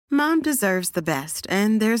Mom deserves the best,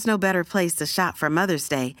 and there's no better place to shop for Mother's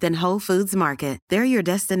Day than Whole Foods Market. They're your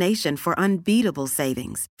destination for unbeatable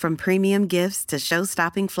savings, from premium gifts to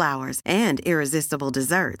show-stopping flowers and irresistible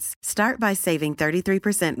desserts. Start by saving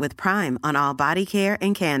 33% with Prime on all body care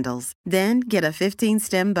and candles. Then get a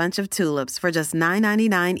 15-stem bunch of tulips for just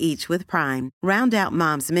 $9.99 each with Prime. Round out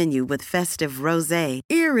Mom's menu with festive rosé,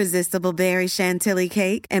 irresistible berry chantilly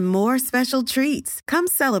cake, and more special treats. Come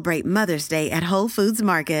celebrate Mother's Day at Whole Foods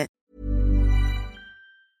Market.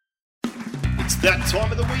 It's that time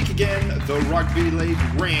of the week again, the Rugby League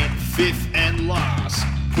rant, fifth and last.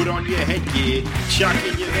 Put on your headgear, chuck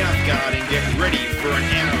in your mouthguard and get ready for an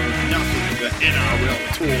hour of nothing but NRL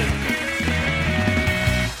talk.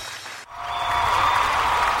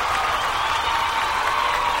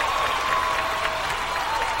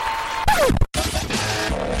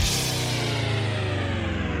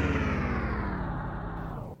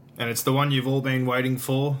 And it's the one you've all been waiting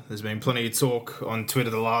for. There's been plenty of talk on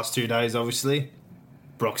Twitter the last 2 days, obviously.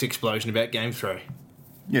 Brock's explosion about Game 3.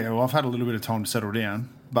 Yeah, well, I've had a little bit of time to settle down,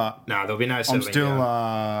 but No, there'll be no settling I'm still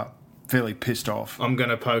down. Fairly pissed off. I'm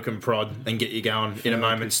going to poke and prod and get you going in a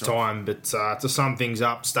moment's time. But to sum things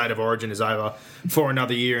up, State of Origin is over for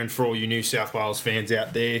another year, and for all you New South Wales fans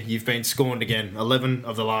out there, you've been scorned again. 11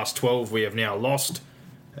 of the last 12 we have now lost.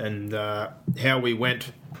 And how we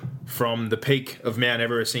went from the peak of Mount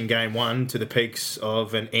Everest in Game 1 to the peaks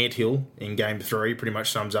of an anthill in Game 3 pretty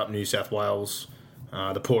much sums up New South Wales.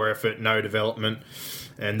 The poor effort, no development,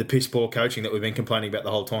 and the piss-poor coaching that we've been complaining about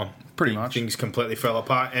the whole time. Pretty much. Things completely fell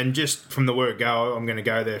apart. And just from the word go, I'm going to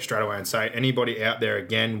go there straight away and say, anybody out there,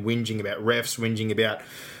 again, whinging about refs, whinging about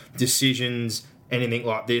decisions, anything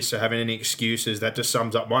like this, or having any excuses, that just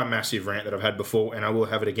sums up my massive rant that I've had before, and I will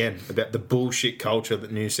have it again, about the bullshit culture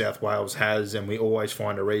that New South Wales has, and we always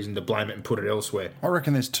find a reason to blame it and put it elsewhere. I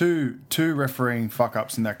reckon there's two refereeing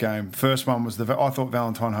fuck-ups in that game. First one was I thought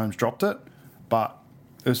Valentine Holmes dropped it, but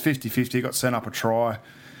it was 50-50. He got sent up a try.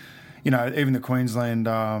 You know, even the Queensland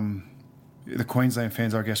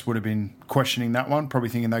fans, I guess, would have been questioning that one, probably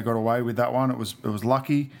thinking they got away with that one. It was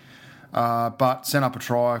lucky. But sent up a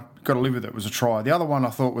try, got to live with it, it was a try. The other one I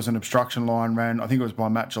thought was an obstruction line ran, I think it was by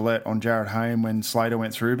Matt Gillette on Jared Hayne when Slater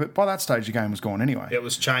went through, but by that stage the game was gone anyway. It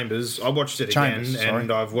was Chambers. I watched it again,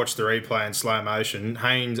 and I've watched the replay in slow motion.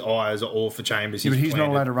 Hayne's eyes are all for Chambers. Yeah, but he's not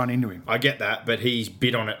allowed to run into him. I get that, but he's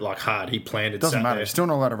bit on it like hard. He planted. Doesn't matter, there. he's still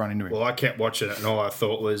not allowed to run into him. Well, I kept watching it, and all I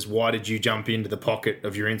thought was, why did you jump into the pocket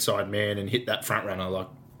of your inside man and hit that front runner? Like,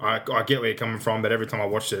 I get where you're coming from, but every time I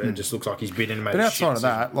watched it, it just looks like he's bit in. But outside of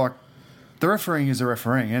that, like, the refereeing is a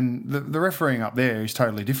refereeing, and the refereeing up there is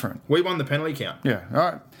totally different. We won the penalty count. Yeah, all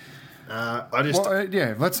right.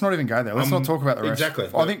 Let's not even go there. Let's not talk about the refs. Exactly.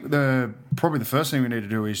 I think probably the first thing we need to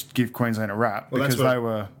do is give Queensland a rap, because they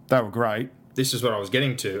were great. This is what I was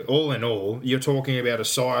getting to. All in all, you're talking about a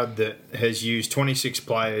side that has used 26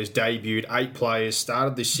 players, debuted 8 players,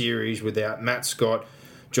 started the series without Matt Scott,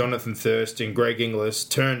 Jonathan Thurston, Greg Inglis,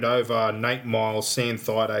 turned over Nate Miles, Sam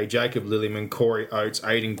Thaiday, Jacob Lilliman, Corey Oates,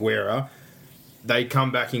 Aiden Guerra. They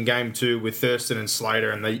come back in Game 2 with Thurston and Slater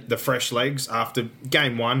and the fresh legs. After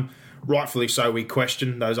Game 1, rightfully so, we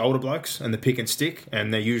question those older blokes and the pick and stick,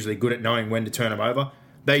 and they're usually good at knowing when to turn them over.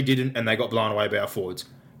 They didn't, and they got blown away by our forwards.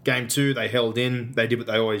 Game 2, they held in. They did what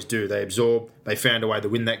they always do. They absorbed. They found a way to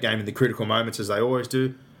win that game in the critical moments, as they always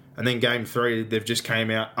do. And then Game 3, they've just came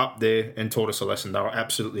out up there and taught us a lesson. They were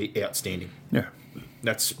absolutely outstanding. Yeah.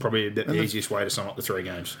 That's probably the easiest way to sum up the 3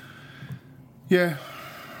 games. Yeah.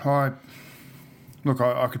 I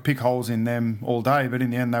could pick holes in them all day, but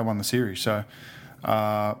in the end, they won the series. So,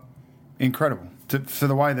 incredible. For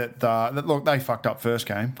the way that look, they fucked up first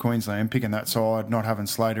game, Queensland, picking that side, not having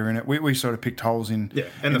Slater in it. We sort of picked holes in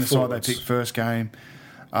the side they picked first game.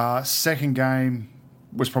 Second game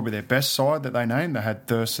was probably their best side that they named. They had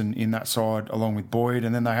Thurston in that side along with Boyd,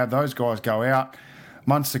 and then they had those guys go out.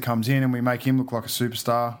 Munster comes in and we make him look like a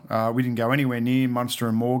superstar. We didn't go anywhere near Munster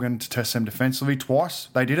and Morgan to test them defensively. Twice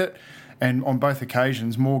they did it, and on both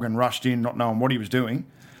occasions Morgan rushed in not knowing what he was doing,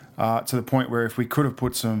 to the point where if we could have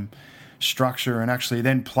put some structure and actually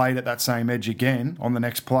then played at that same edge again on the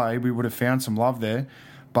next play, we would have found some love there.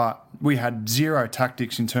 But we had zero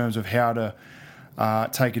tactics in terms of how to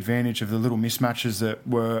take advantage of the little mismatches that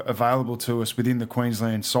were available to us within the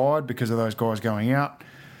Queensland side because of those guys going out.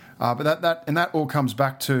 But that all comes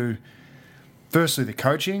back to, firstly, the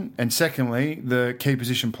coaching, and secondly, the key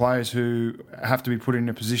position players who have to be put in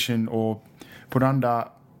a position or put under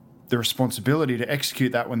the responsibility to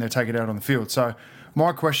execute that when they take it out on the field. So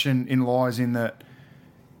my question lies in that,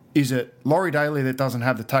 is it Laurie Daly that doesn't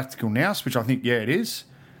have the tactical nous, which I think, yeah, it is,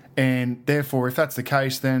 And therefore, if that's the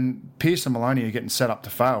case, then Pearce and Maloney are getting set up to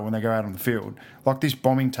fail when they go out on the field. Like, this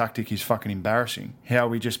bombing tactic is fucking embarrassing. How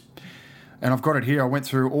we just... And I've got it here. I went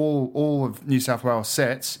through all of New South Wales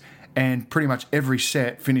sets, and pretty much every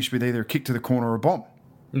set finished with either a kick to the corner or a bomb.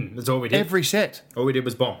 That's all we did. Every set. All we did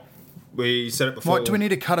was bomb. We said it before. Like, do we need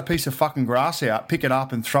to cut a piece of fucking grass out, pick it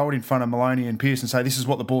up and throw it in front of Maloney and Pearce and say, this is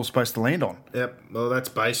what the ball's supposed to land on? Yep. Well, that's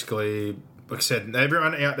basically... Like I said,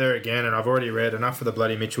 everyone out there again, and I've already read enough of the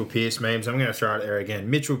bloody Mitchell Pearce memes. I'm going to throw it there again.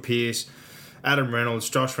 Mitchell Pearce, Adam Reynolds,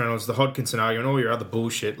 Josh Reynolds, the Hodkinson argument, all your other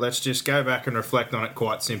bullshit. Let's just go back and reflect on it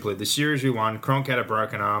quite simply. The series we won, Cronk had a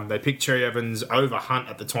broken arm. They picked Cherry Evans over Hunt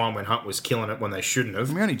at the time when Hunt was killing it when they shouldn't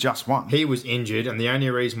have. We only just won. He was injured, and the only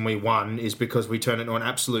reason we won is because we turned it into an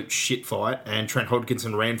absolute shit fight, and Trent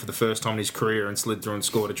Hodkinson ran for the first time in his career and slid through and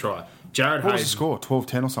scored a try. Jared What Hayne, was the score?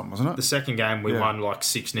 12-10 or something, wasn't it? The second game we won like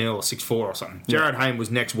 6-0 or 6-4 or something. Jared Hayne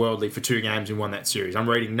was next worldly for 2 games and won that series. I'm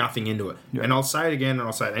reading nothing into it. Yeah. And I'll say it again, and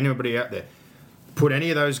I'll say it to anybody out there. Put any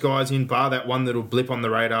of those guys in, bar that one little blip on the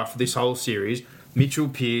radar for this whole series, Mitchell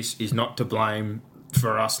Pearce is not to blame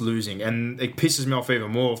for us losing. And it pisses me off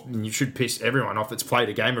even more, and you should piss everyone off that's played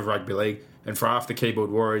a game of rugby league, and for half the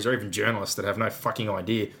keyboard warriors or even journalists that have no fucking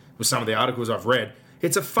idea with some of the articles I've read,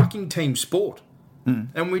 it's a fucking team sport.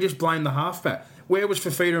 And we just blame the halfback. Where was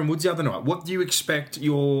Fafita and Woods the other night? What do you expect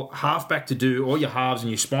your halfback to do, or your halves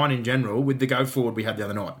and your spine in general, with the go forward we had the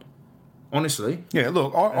other night? Honestly. Yeah,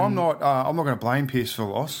 look, I'm not going to blame Pearce for the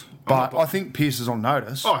loss, but I think Pearce is on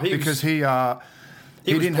notice because he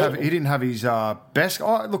didn't have his best.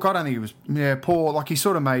 Look, I don't think he was poor. Like, he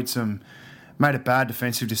sort of made a bad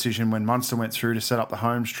defensive decision when Munster went through to set up the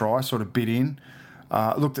Holmes try, sort of bit in.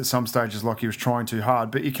 Looked at some stages like he was trying too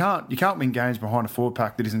hard, but you can't win games behind a forward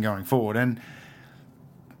pack that isn't going forward. And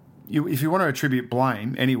if you want to attribute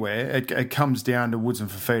blame anywhere, it comes down to Woods and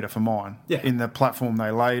Fafita for mine. Yeah. In the platform they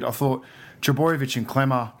laid, I thought Trbojevic and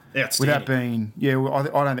Klemmer, without being I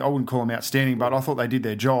wouldn't call them outstanding, but I thought they did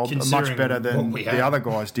their job much better than the other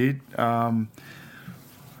guys did.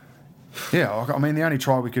 I mean, the only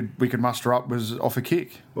try we could muster up was off a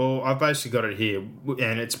kick. Well, I've basically got it here,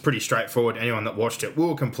 and it's pretty straightforward. Anyone that watched it, we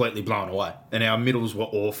were completely blown away, and our middles were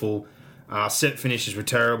awful. Set finishes were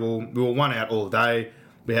terrible. We were one out all day.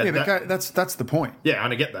 We had that's the point. Yeah,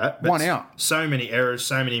 and I get that. One out. So many errors,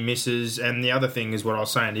 so many misses, and the other thing is what I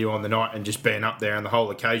was saying to you on the night, and just being up there and the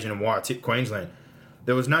whole occasion and why I tipped Queensland.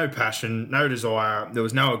 There was no passion, no desire, there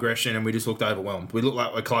was no aggression, and we just looked overwhelmed. We looked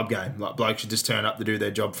like a club game, like blokes had just turned up to do their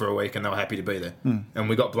job for a week and they were happy to be there. And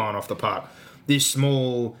we got blown off the park. This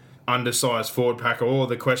small, undersized forward pack, all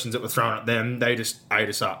the questions that were thrown at them, they just ate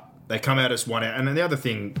us up. They come at us one out. And then the other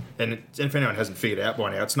thing, and if anyone hasn't figured it out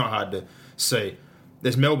by now, it's not hard to see.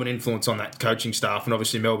 There's Melbourne influence on that coaching staff, and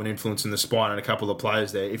obviously Melbourne influence in the spine and a couple of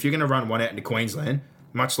players there. If you're going to run one out into Queensland,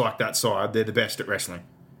 much like that side, they're the best at wrestling.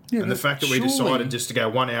 Yeah, and the fact that we decided just to go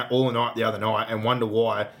one out all night the other night and wonder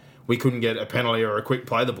why we couldn't get a penalty or a quick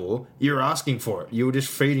play the ball, you're asking for it. You were just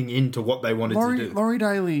feeding into what they wanted to do. Laurie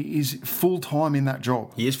Daly is full-time in that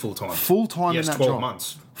job. He is full-time. Full-time in that job. He has 12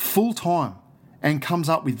 months. Full-time. And comes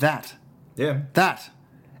up with that. Yeah. That.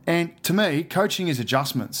 And to me, coaching is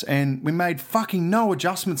adjustments. And we made fucking no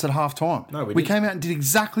adjustments at half-time. No, we didn't. Came out and did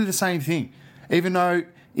exactly the same thing. Even though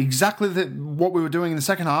exactly what we were doing in the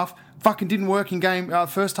second half fucking didn't work in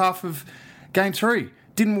first half of Game 3.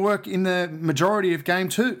 Didn't work in the majority of Game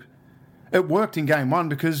 2. It worked in Game 1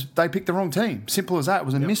 because they picked the wrong team. Simple as that. It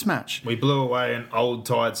was a mismatch. We blew away an old,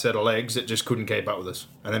 tired set of legs that just couldn't keep up with us.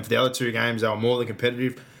 And then for the other 2 games, they were more than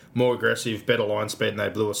competitive, more aggressive, better line speed, and they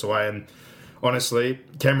blew us away. And honestly,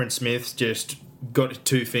 Cameron Smith just got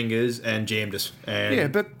 2 fingers and jammed us.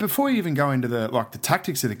 And but before you even go into the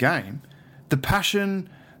tactics of the game, the passion,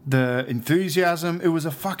 the enthusiasm, it was a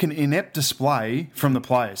fucking inept display from the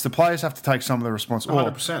players. The players have to take some of the responsibility,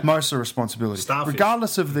 100%. Most of the responsibility. Starfish.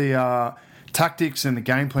 Regardless of the tactics and the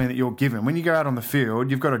game plan that you're given, when you go out on the field,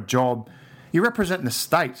 you've got a job. You're representing the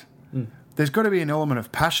state. There's got to be an element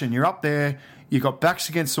of passion. You're up there, you've got backs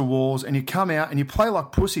against the walls, and you come out and you play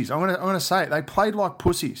like pussies. I'm going to say it. They played like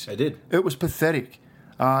pussies. They did. It was pathetic.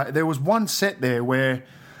 There was one set there where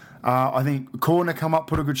I think Cordner come up,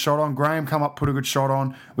 put a good shot on. Graham come up, put a good shot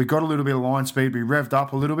on. We got a little bit of line speed. We revved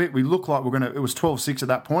up a little bit. We looked like it was 12-6 at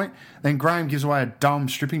that point. Then Graham gives away a dumb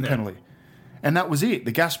stripping penalty. And that was it.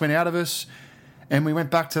 The gas went out of us. And we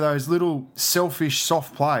went back to those little selfish,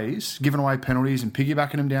 soft plays, giving away penalties and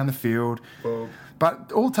piggybacking them down the field.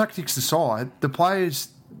 But all tactics aside, the players,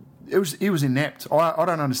 it was inept. I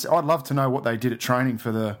don't understand. I'd love to know what they did at training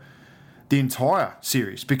for the the entire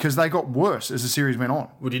series because they got worse as the series went on.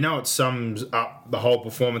 Well, do you know it sums up the whole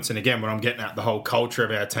performance? And again, when I'm getting at the whole culture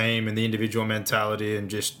of our team and the individual mentality and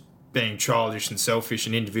just being childish and selfish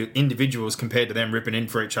and individuals compared to them ripping in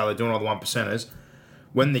for each other, doing all the one percenters.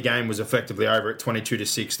 When the game was effectively over at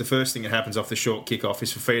 22-6, the first thing that happens off the short kickoff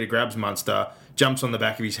is Fifita grabs Munster, jumps on the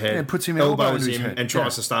back of his head, puts him elbows him, and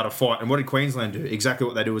tries to start a fight. And what did Queensland do? Exactly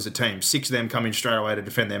what they do as a team. 6 of them come in straight away to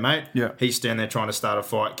defend their mate. Yeah. He's standing there trying to start a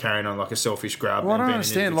fight, carrying on like a selfish grab. Well, I don't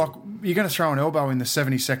understand. Like, you're going to throw an elbow in the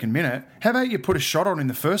 72nd minute. How about you put a shot on in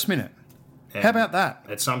the first minute? And how about that?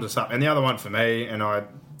 It sums us up. And the other one for me, and I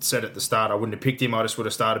said at the start, I wouldn't have picked him. I just would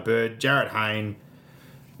have started Bird. Jared Hayne.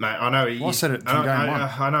 Mate, I know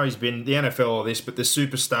I know he's been the NFL or this, but the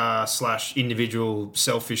superstar / individual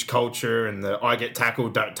selfish culture and the I get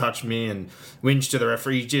tackled, don't touch me, and whinge to the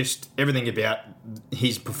referee. Just everything about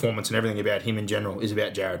his performance and everything about him in general is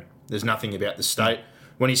about Jared. There's nothing about the state.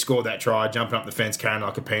 When he scored that try, jumping up the fence, carrying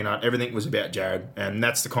like a peanut, everything was about Jared, and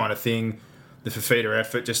that's the kind of thing. The Fifita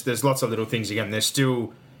effort, just there's lots of little things. Again, there's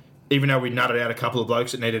still. Even though we nutted out a couple of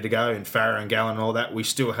blokes that needed to go, and Farah and Gallen and all that, we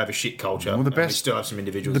still have a shit culture. Well, we still have some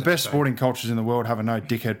individuals. The best sporting cultures in the world have a no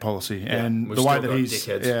dickhead policy, and the way that he's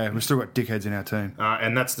we've still got dickheads in our team.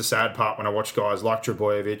 And that's the sad part when I watch guys like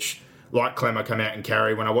Trbojevic, like Clemmer come out and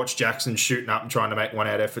carry. When I watch Jackson shooting up and trying to make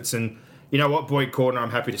one-out efforts, and you know what, Boyd Cordner,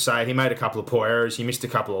 I'm happy to say he made a couple of poor errors. He missed a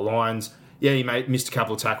couple of lines. Yeah, he missed a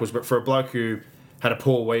couple of tackles, but for a bloke who had a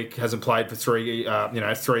poor week, hasn't played for 3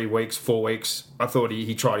 weeks, 4 weeks. I thought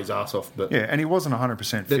he tried his ass off. But yeah, and he wasn't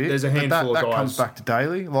 100% fit. There's a handful of guys. That comes back to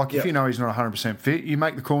Daly. Like, if you know he's not 100% fit, you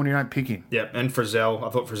make the call and you don't pick him. Yeah, and Frizzell.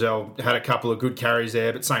 I thought Frizzell had a couple of good carries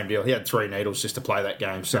there, but same deal. He had 3 needles just to play that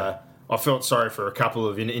game. So I felt sorry for a couple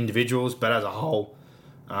of individuals, but as a whole,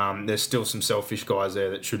 there's still some selfish guys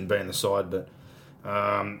there that shouldn't be in the side. But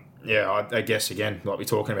I guess, again, like we're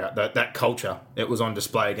talking about, that culture, it was on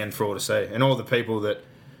display again for all to see. And all the people that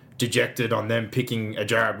dejected on them picking a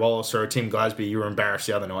Jared Wallace or a Tim Glasby, you were embarrassed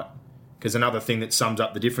the other night. Because another thing that sums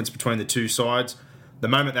up the difference between the two sides, the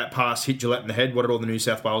moment that pass hit Gillette in the head, what did all the New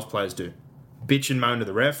South Wales players do? Bitch and moan to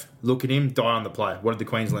the ref, look at him, die on the play. What did the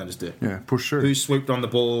Queenslanders do? Yeah, push through. Who swooped on the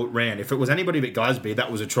ball, ran. If it was anybody but Glasby,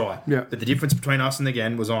 that was a try. Yeah. But the difference between us and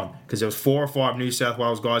again was on. Because there was 4 or 5 New South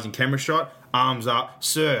Wales guys in camera shot, arms up,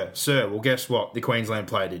 sir. Well, guess what? The Queensland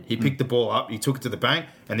player did. He picked the ball up, he took it to the bank,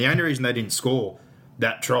 and the only reason they didn't score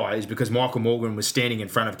that try is because Michael Morgan was standing in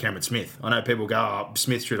front of Cameron Smith. I know people go,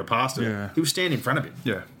 Smith should have passed it. Yeah. He was standing in front of him.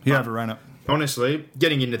 Yeah, he overran it. Honestly,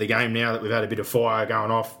 getting into the game now that we've had a bit of fire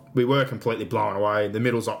going off, we were completely blown away. The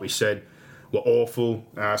middles, like we said, were awful.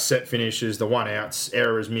 Set finishes, the one-outs,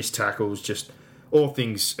 errors, missed tackles, just all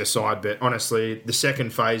things aside. But honestly, the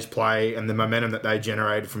second phase play and the momentum that they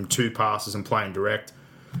generated from 2 passes and playing direct,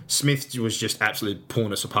 Smith was just absolutely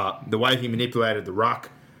pulling us apart. The way he manipulated the ruck,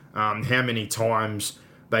 how many times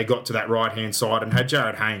they got to that right-hand side and had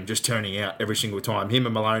Jared Hayne just turning out every single time. Him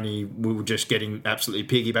and Maloney were just getting absolutely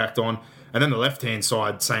piggybacked on. And then the left-hand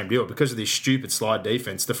side, same deal. Because of this stupid slide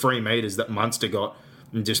defence, the 3 metres that Munster got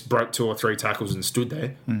and just broke 2 or 3 tackles and stood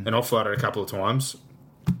there and offloaded a couple of times.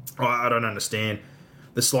 I don't understand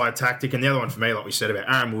the slide tactic. And the other one for me, like we said about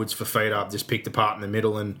Aaron Woods for feed up, just picked apart in the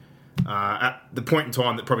middle. And at the point in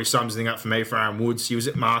time that probably sums things up for me for Aaron Woods, he was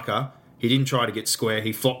at marker. He didn't try to get square.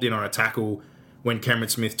 He flopped in on a tackle when Cameron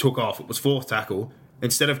Smith took off. It was 4th tackle.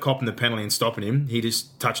 Instead of copping the penalty and stopping him, he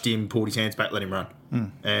just touched him, pulled his hands back, let him run.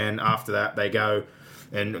 And after that, they go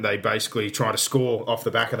and they basically try to score off the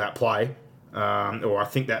back of that play. Or I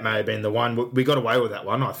think that may have been the one. We got away with that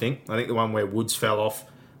one, I think. I think the one where Woods fell off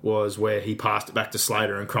was where he passed it back to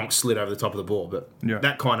Slater and Cronk slid over the top of the ball. But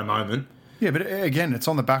that kind of moment. Yeah, but again, it's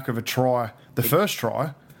on the back of a try. The first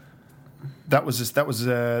try, that was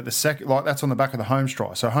the second. Like, that's on the back of the home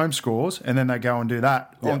try. So home scores, and then they go and do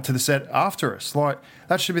that onto the set after us. Like,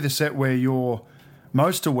 that should be the set where you're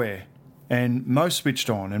most aware and most switched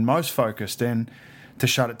on and most focused and to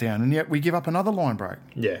shut it down. And yet we give up another line break.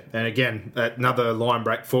 Yeah, and again, another line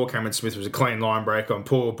break for Cameron Smith was a clean line break on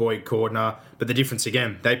poor Boyd Cordner. But the difference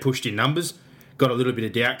again, they pushed in numbers, got a little bit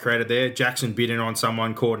of doubt created there. Jackson bit in on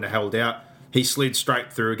someone, Cordner held out. He slid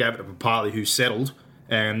straight through, gave it to Papali, who settled.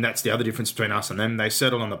 And that's the other difference between us and them. They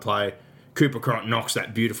settled on the play. Cooper Cronk knocks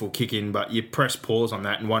that beautiful kick in, but you press pause on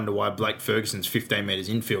that and wonder why Blake Ferguson's 15 metres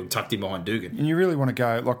infield tucked in behind Dugan. And you really want to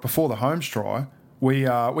go, like before the Holmes try, we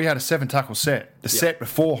had a 7-tackle set. The set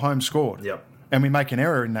before Holmes scored. Yep. And we make an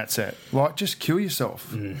error in that set. Like, just kill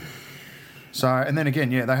yourself. So, and then again,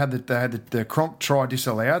 they had the Cronk try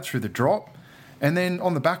disallowed through the drop. And then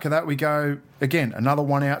on the back of that, we go, again, another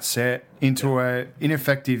one-out set into a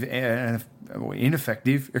ineffective,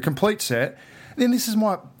 a complete set. And then this is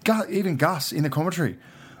my, even Gus in the commentary.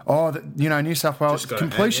 New South Wales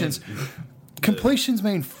completions. Completions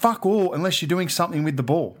mean fuck all unless you're doing something with the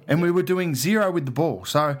ball. And we were doing 0 with the ball.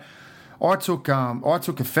 So I took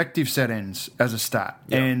effective set ends as a stat.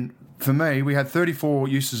 Yep. And for me, we had 34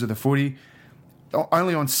 uses of the footy.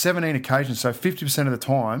 Only on 17 occasions, so 50% of the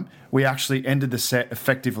time, we actually ended the set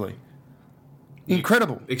effectively.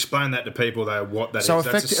 Incredible. Explain that to people, though, what that is.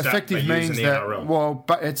 That's a stat effective means that, NRL. Well,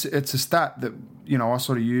 but it's a stat that, I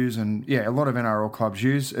sort of use, and, a lot of NRL clubs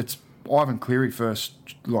use. It's Ivan Cleary first,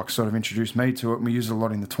 sort of introduced me to it, and we use it a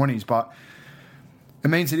lot in the 20s, but it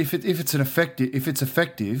means that if it's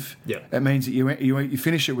effective, it means that you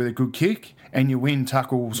finish it with a good kick and you win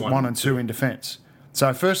tackles 1 and 2 in defence.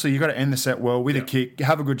 So, firstly, you've got to end the set well with a kick,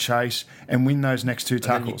 have a good chase, and win those next 2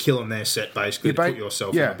 tackles. And then you're killing their set, basically, to put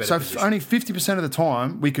yourself in a better position. So, only 50% of the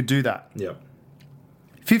time, we could do that. Yeah.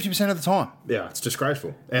 50% of the time. Yeah, it's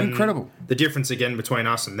disgraceful. And incredible. The difference, again, between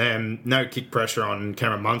us and them, no kick pressure on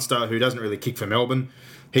Cameron Munster, who doesn't really kick for Melbourne.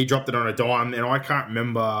 He dropped it on a dime, and I can't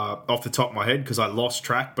remember off the top of my head because I lost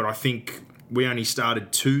track, but I think we only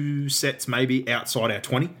started 2 sets maybe outside our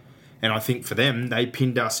 20. And I think for them, they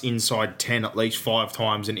pinned us inside 10 at least 5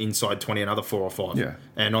 times and inside 20 another 4 or 5. Yeah.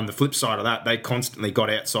 And on the flip side of that, they constantly got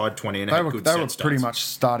outside 20 and had good set starts. They were pretty much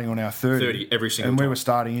starting on our 30 every single time. And we were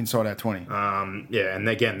starting inside our 20. And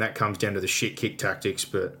again, that comes down to the shit kick tactics.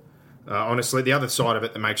 But honestly, the other side of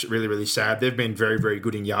it that makes it really, really sad, they've been very, very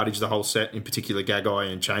good in yardage the whole set, in particular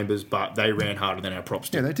Gagai and Chambers, but they ran harder than our props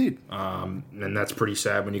did. Yeah, they did. And that's pretty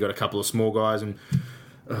sad when you've got a couple of small guys and...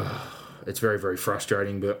 it's very, very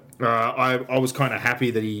frustrating, but I was kind of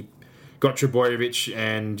happy that he got Trebojevic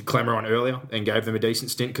and Clemmer on earlier and gave them a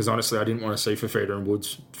decent stint because, honestly, I didn't want to see Fafita and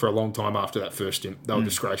Woods for a long time after that first stint. They were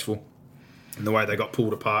disgraceful. And the way they got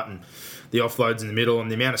pulled apart and the offloads in the middle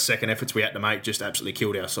and the amount of second efforts we had to make just absolutely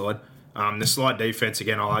killed our side. The slide defence,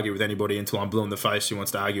 again, I'll argue with anybody until I'm blue in the face who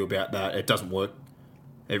wants to argue about that. It doesn't work.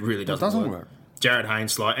 It really doesn't work. Jared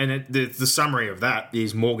Haynes slide. And the summary of that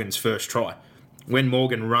is Morgan's first try. When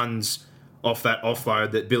Morgan runs off that offload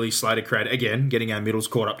that Billy Slater created, again, getting our middles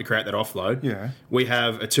caught up to create that offload, we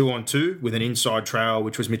have a 2-on-2 with an inside trail,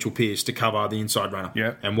 which was Mitchell Pearce, to cover the inside runner.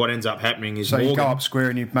 Yeah. And what ends up happening is Morgan... So you go up square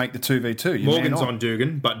and you make the 2v2. Morgan's on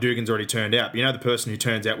Dugan, but Dugan's already turned out. You know the person who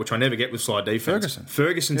turns out, which I never get with slide defence?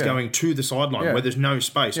 Ferguson's going to the sideline where there's no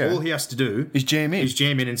space. All he has to do is jam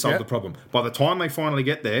in and solve the problem. By the time they finally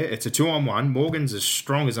get there, it's a 2-on-1. Morgan's as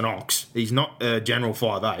strong as an ox. He's not a general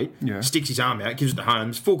 5'8". Sticks his arm out, gives it to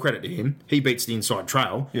Holmes. Full credit to him. He beats the inside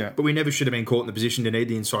trail, but we never should have been caught in the position to need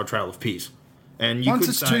the inside trail of Pearce. And once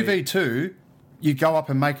it's 2v2, you go up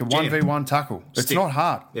and make a 1v1 tackle. It's not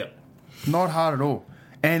hard. Not hard at all.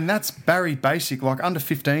 And that's Barry basic. Like under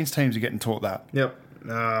 15s teams are getting taught that.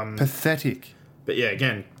 Pathetic. But yeah,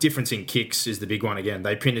 again, difference in kicks is the big one again.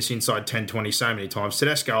 They pinned us inside 10-20 so many times.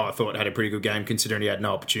 Tedesco, I thought, had a pretty good game considering he had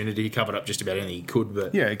no opportunity. He covered up just about anything he could.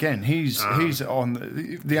 But yeah, again, he's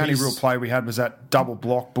on the only real play we had was that double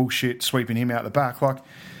block bullshit sweeping him out the back. Like,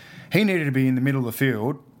 he needed to be in the middle of the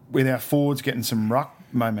field with our forwards getting some ruck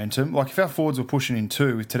momentum. Like, if our forwards were pushing in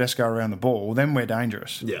 2 with Tedesco around the ball, then we're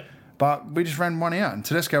dangerous. Yeah. But we just ran one out, and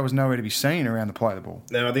Tedesco was nowhere to be seen around the play of the ball.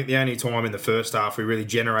 Now, I think the only time in the first half we really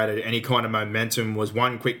generated any kind of momentum was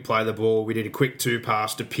one quick play of the ball. We did a quick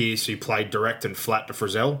 2-pass to Pearce, who played direct and flat to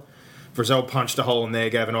Frizzell. Frizzell punched a hole in there,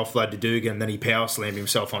 gave an offload to Dugan, and then he power slammed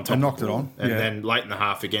himself on top and of knocked it on. And then late in the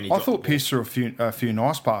half again, I thought Pearce threw a few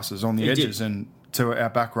nice passes on the edges and to our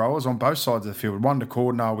back rowers on both sides of the field. One to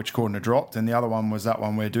Cordner, which Cordner dropped, and the other one was that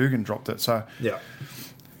one where Dugan dropped it. So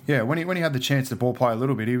yeah, when he had the chance to ball play a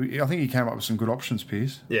little bit, I think he came up with some good options,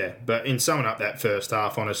 Pearce. Yeah, but in summing up that first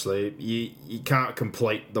half, honestly, you can't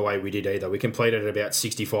complete the way we did either. We completed at about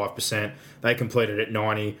 65%. They completed at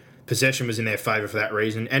 90%. Possession was in their favour for that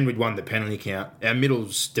reason, and we'd won the penalty count. Our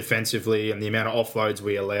middles defensively and the amount of offloads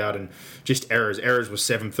we allowed and just errors. Errors was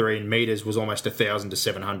 7-3 and metres was almost 1,000 to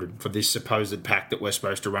 700 for this supposed pack that we're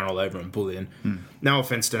supposed to run all over and bully in. No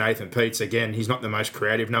offence to Nathan Peets. Again, he's not the most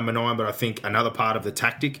creative number 9, but I think another part of the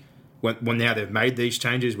tactic, when now they've made these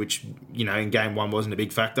changes, which, in game 1 wasn't a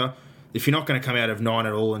big factor, if you're not going to come out of 9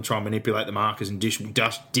 at all and try and manipulate the markers and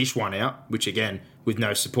dish one out, which again, with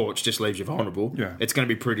no supports, just leaves you vulnerable, it's going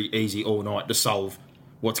to be pretty easy all night to solve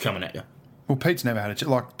what's coming at you. Well, Pete's never had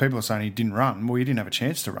like people are saying he didn't run. Well, he didn't have a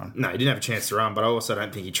chance to run. No, he didn't have a chance to run, but I also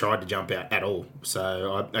don't think he tried to jump out at all.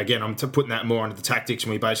 So, I'm putting that more into the tactics,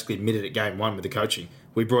 and we basically admitted at game 1 with the coaching.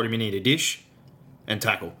 We brought him in here to dish and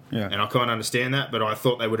tackle. And I can't understand that, but I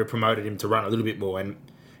thought they would have promoted him to run a little bit more. And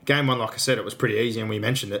Game one, like I said, it was pretty easy, and we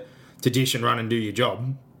mentioned it, to dish and run and do your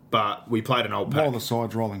job, but we played an old pack. While the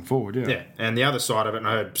side's rolling forward, yeah. Yeah, and the other side of it, and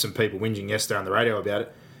I heard some people whinging yesterday on the radio about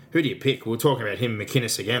it, who do you pick? We were talking about him,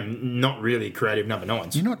 McInnes again, not really creative number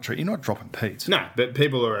 9s. You're not dropping Pete's. No, but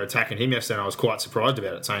people were attacking him yesterday, and I was quite surprised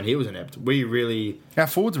about it, saying he was inept. Our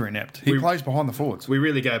forwards are inept. He plays behind the forwards. We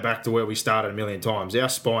really go back to where we started a million times. Our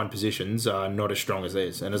spine positions are not as strong as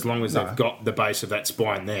theirs, and as long as they've got the base of that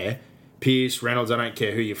spine there, Pearce, Reynolds, I don't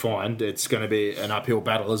care who you find, it's going to be an uphill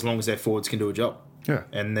battle as long as their forwards can do a job. Yeah.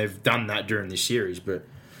 And they've done that during this series, but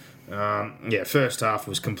first half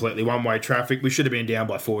was completely one-way traffic. We should have been down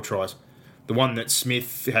by 4 tries. The one that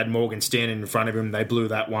Smith had Morgan standing in front of him, they blew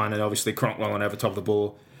that one, and obviously Cronk went over top of the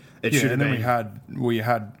ball. It should have been. And then we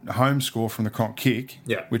had a home score from the Cronk kick,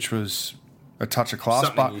 which was a touch of class.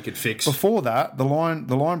 Something but you could fix. Before that, the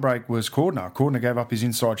line break was Cordner. Cordner gave up his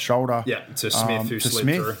inside shoulder. Yeah, to Smith, who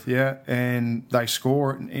slid through. Yeah, and they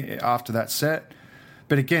score after that set.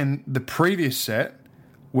 But again, the previous set,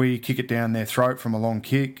 we kick it down their throat from a long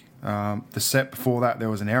kick. The set before that, there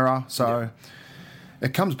was an error. So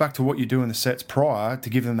it comes back to what you do in the sets prior to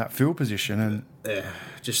give them that field position. And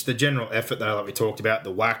just the general effort, though, like we talked about,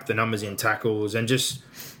 the whack, the numbers in tackles, and just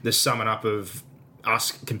the summing up of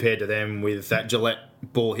us compared to them with that Gillette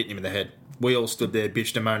ball hitting him in the head. We all stood there,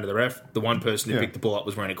 bitched and moaned to the ref. The one person who picked the ball up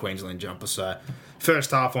was wearing a Queensland jumper. So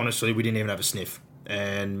first half, honestly, we didn't even have a sniff.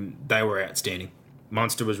 And they were outstanding.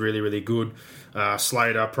 Munster was really, really good.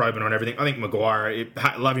 Slater, probing on everything. I think Maguire,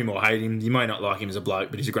 love him or hate him, you may not like him as a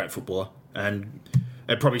bloke, but he's a great footballer. And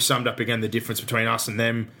it probably summed up again the difference between us and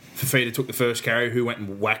them. Fafita took the first carry, who went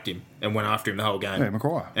and whacked him and went after him the whole game. Yeah,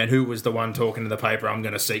 Maguire. And who was the one talking to the paper, I'm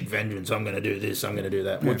going to seek vengeance, I'm going to do this, I'm going to do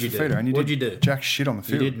that. What'd you do? What'd you do? Jack shit on the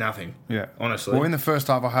field. You did nothing. Yeah. Honestly. Well, in the first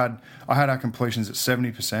half, I had our completions at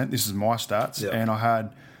 70%. This is my stats. Yeah. And I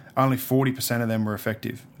had only 40% of them were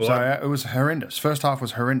effective. Well, so it was horrendous. First half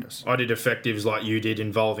was horrendous. I did effectives like you did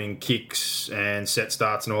involving kicks and set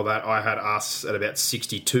starts and all that. I had us at about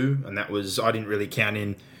 62, and that was, I didn't really count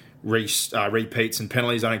in repeats and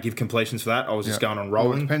penalties. I don't give completions for that. I was just going on rolling.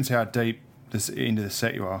 Well, it depends how deep into the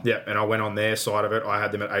set you are. Yeah, and I went on their side of it. I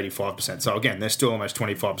had them at 85%. So again, they're still almost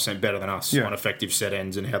 25% better than us on effective set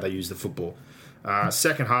ends and how they use the football.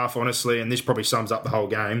 Second half, honestly, and this probably sums up the whole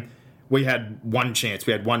game, we had one chance.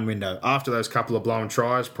 We had one window. After those couple of blown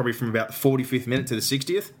tries, probably from about the 45th minute to the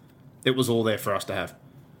 60th, it was all there for us to have.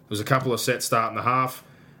 There was a couple of sets starting the half,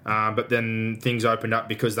 but then things opened up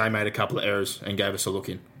because they made a couple of errors and gave us a look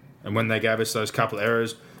in. And when they gave us those couple of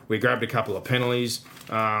errors, we grabbed a couple of penalties.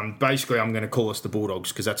 Basically, I'm going to call us the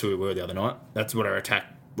Bulldogs because that's who we were the other night. That's what our attack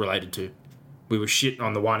related to. We were shit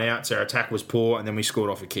on the one out, so our attack was poor, and then we scored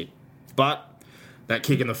off a kick. But that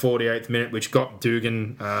kick in the 48th minute, which got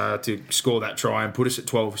Dugan to score that try and put us at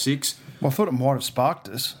 12-6. Well, I thought it might have sparked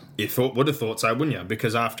us. You would have thought so, wouldn't you?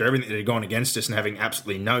 Because after everything that had gone against us and having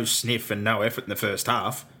absolutely no sniff and no effort in the first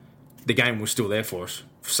half, the game was still there for us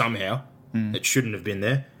somehow. It shouldn't have been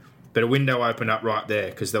there. But a window opened up right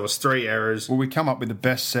there because there was 3 errors. Well, we come up with the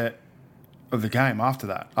best set of the game after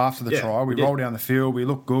that. After the try, we roll down the field, we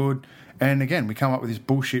look good. And again, we come up with this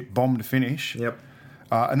bullshit bomb to finish. Yep.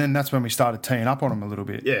 And then that's when we started teeing up on them a little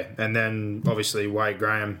bit. Yeah, and then obviously Wade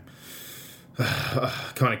Graham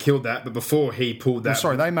kind of killed that. But before he pulled that... Well,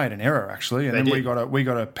 sorry, they made an error, actually. And then we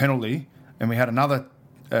got a penalty, and we had another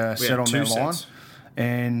set on their line.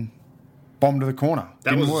 And... bomb to the corner.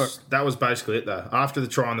 Didn't work. That was basically it, though. After the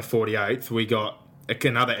try on the 48th, we got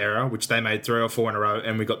another error, which they made 3 or 4 in a row,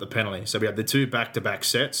 and we got the penalty. So we had the 2 back-to-back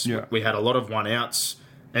sets. Yeah. We had a lot of one-outs.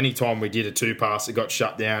 Anytime we did a 2-pass, it got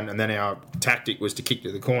shut down, and then our tactic was to kick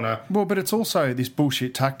to the corner. Well, but it's also this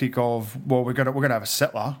bullshit tactic of, well, we're going to have a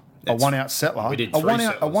settler, a one-out settler. We did 3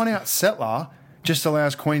 settlers. A one-out settler just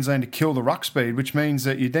allows Queensland to kill the ruck speed, which means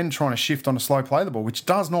that you're then trying to shift on a slow play the ball, which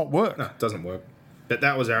does not work. No, it doesn't work. But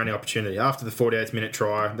that was our only opportunity. After the 48th minute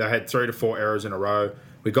try, they had 3 to 4 errors in a row.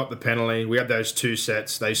 We got the penalty. We had those 2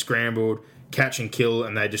 sets. They scrambled, catch and kill,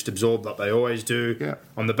 and they just absorbed like they always do. Yeah.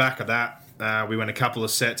 On the back of that, we went a couple of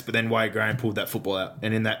sets, but then Wade Graham pulled that football out.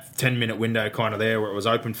 And in that 10-minute window kind of there where it was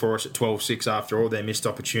open for us at 12-6 after all their missed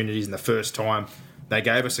opportunities and the first time, they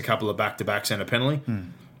gave us a couple of back-to-backs and a penalty.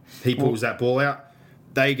 He pulls that ball out.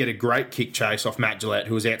 They get a great kick chase off Matt Gillette,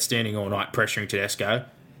 who was outstanding all night, pressuring Tedesco.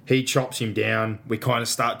 He chops him down. We kind of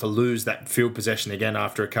start to lose that field possession again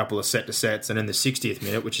after a couple of set-to-sets. And in the 60th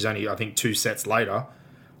minute, which is only, I think, 2 sets later,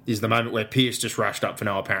 is the moment where Pearce just rushed up for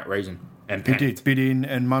no apparent reason. And he did. Bid in,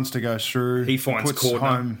 and Munster goes through. He finds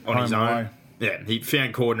Cordner on his own. Yeah, he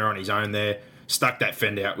found Cordner on his own there, stuck that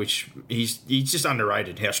fend out, which he's just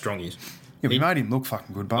underrated how strong he is. Yeah, we made him look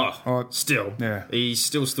fucking good, but... Still. Yeah. He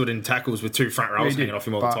still stood in tackles with 2 front rows hanging off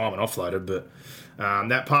him all the time and offloaded, but...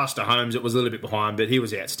 that pass to Holmes, it was a little bit behind, but he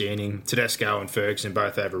was outstanding. Tedesco and Ferguson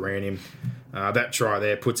both overran him. That try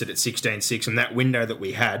there puts it at 16-6, and that window that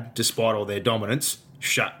we had, despite all their dominance,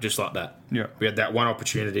 shut just like that. Yeah. We had that one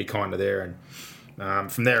opportunity kind of there,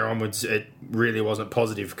 and from there onwards, it really wasn't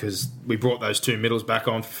positive because we brought those 2 middles back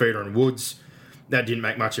on for Feeder and Woods. That didn't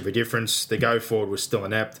make much of a difference. The go forward was still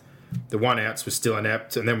inept. The one outs was still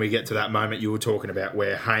inept, and then we get to that moment you were talking about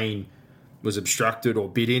where Hayne was obstructed or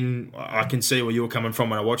bit in. I can see where you were coming from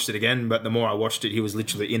when I watched it again, but the more I watched it, he was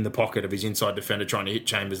literally in the pocket of his inside defender trying to hit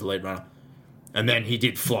Chambers, the lead runner. And then he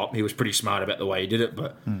did flop. He was pretty smart about the way he did it,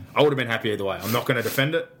 but I would have been happy either way. I'm not going to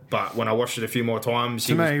defend it, but when I watched it a few more times...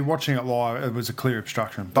 To me, watching it live, it was a clear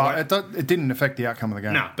obstruction. But it didn't affect the outcome of the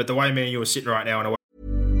game. No, but the way me and you were sitting right now...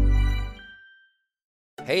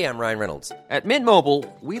 Hey, I'm Ryan Reynolds. At Mint Mobile,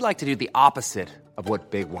 we like to do the opposite of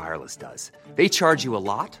what Big Wireless does. They charge you a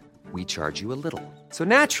lot. We charge you a little. So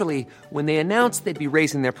naturally, when they announced they'd be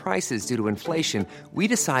raising their prices due to inflation, we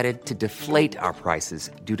decided to deflate our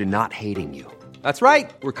prices due to not hating you. That's right.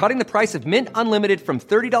 We're cutting the price of Mint Unlimited from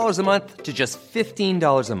 $30 a month to just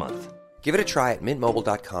 $15 a month. Give it a try at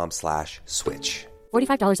mintmobile.com/switch.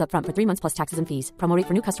 $45 up front for 3 months plus taxes and fees. Promo rate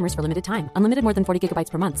for new customers for limited time. Unlimited more than 40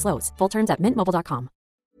 gigabytes per month. Slows full terms at mintmobile.com.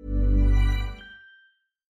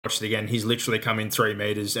 Watched it again. He's literally come in 3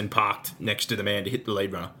 metres and parked next to the man to hit the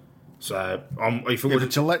lead runner. So, if it was...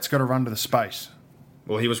 But Gillette's got to run to the space.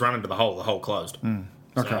 Well, he was running to the hole closed.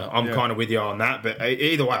 Okay. So I'm kind of with you on that, but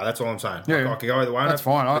either way, that's all I'm saying. Yeah, I could go either way. That's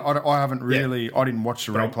fine. I haven't really... Yeah. I didn't watch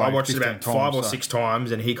the replay. I watched it about 5 or 6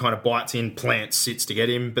 times, and he kind of bites in, plants, sits to get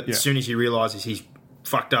him, but as soon as he realises he's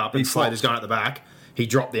fucked up and Slater's going at the back, he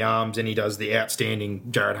dropped the arms and he does the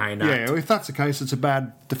outstanding Jared Hayne act. Yeah, if that's the case, it's a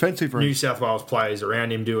bad defensive route. New South Wales players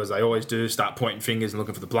around him do as they always do, start pointing fingers and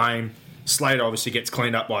looking for the blame. Slater obviously gets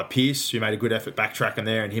cleaned up by Pearce, who made a good effort backtracking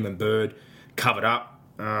there, and him and Bird covered up.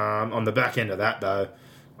 On the back end of that, though,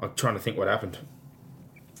 I'm trying to think what happened.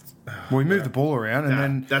 Well, we moved the ball around, and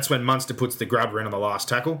then... That's when Munster puts the grubber in on the last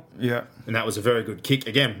tackle. Yeah. And that was a very good kick.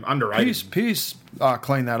 Again, underrated. Pearce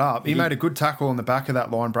cleaned that up. He made a good tackle on the back of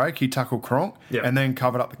that line break. He tackled Cronk and then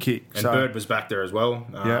covered up the kick. And Bird was back there as well.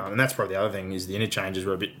 And that's probably the other thing, is the interchanges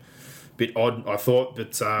were a bit odd, I thought.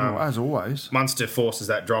 But as always. Munster forces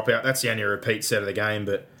that dropout. That's the only repeat set of the game,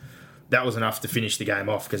 but that was enough to finish the game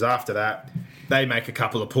off, because after that, they make a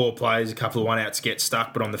couple of poor plays, a couple of one-outs get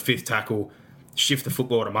stuck, but on the 5th tackle, shift the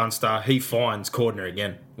football to Munster. He finds Cordner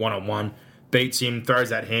again, one-on-one, beats him, throws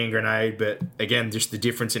that hand grenade, but again, just the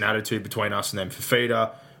difference in attitude between us and them.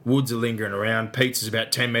 Fafita, Woods are lingering around. Pete's is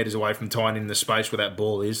about 10 metres away from tying in the space where that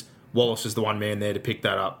ball is. Wallace is the one man there to pick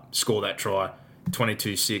that up, score that try.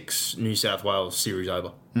 22-6, New South Wales series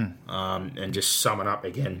over. And just summing up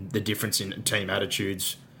again, the difference in team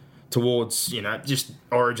attitudes towards, just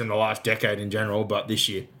Origin the last decade in general, but this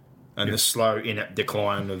year. And the slow, inept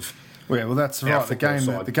decline of... Well, that's right.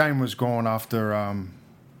 The game was gone after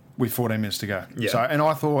with 14 minutes to go. Yeah. So, and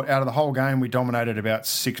I thought out of the whole game, we dominated about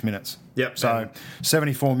 6 minutes. Yep. So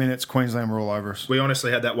 74 minutes, Queensland were all over us. We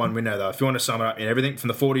honestly had that one window, though. If you want to sum it up in everything, from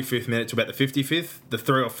the 45th minute to about the 55th, the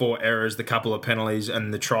 3 or 4 errors, the couple of penalties,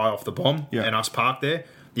 and the try off the bomb, and us parked there,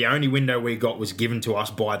 the only window we got was given to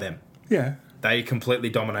us by them. Yeah. They completely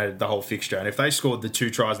dominated the whole fixture. And if they scored the 2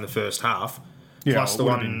 tries in the first half... Plus the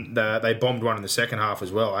one, they bombed one in the second half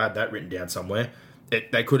as well. I had that written down somewhere.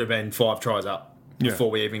 They could have been 5 tries up before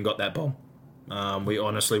we even got that bomb. We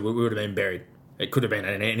would have been buried. It could have been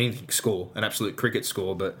anything score, an absolute cricket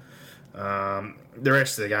score. But the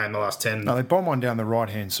rest of the game, the last 10... No, they bombed one down the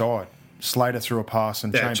right-hand side. Slater threw a pass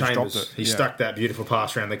and Chambers dropped it. He stuck that beautiful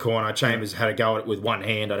pass around the corner. Chambers had a go at it with one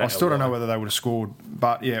hand. I still don't know whether they would have scored,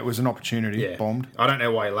 but it was an opportunity. Bombed. I don't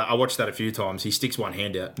know why. I watched that a few times. He sticks one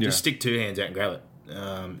hand out. Just stick 2 hands out and grab it.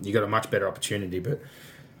 You got a much better opportunity, but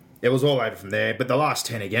it was all over from there. But the last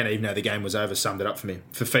 10 again, even though the game was over, summed it up for me.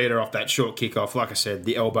 Fafita off that short kickoff, like I said,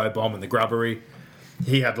 the elbow bomb and the grubbery.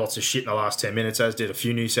 He had lots of shit in the last 10 minutes, as did a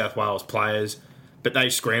few New South Wales players. But they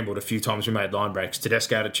scrambled a few times. We made line breaks.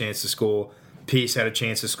 Tedesco had a chance to score. Pearce had a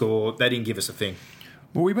chance to score. They didn't give us a thing.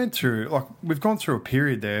 Well, we've gone through a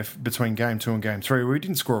period there between game 2 and game 3 where we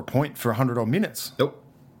didn't score a point for 100-odd minutes. Nope.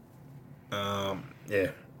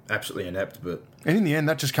 Absolutely inept. And in the end,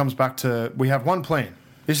 that just comes back to, we have one plan.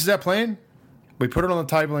 This is our plan. We put it on the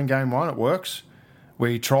table in game 1. It works.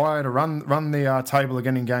 We try to run the table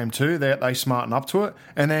again in game 2. They smarten up to it.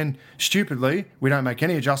 And then, stupidly, we don't make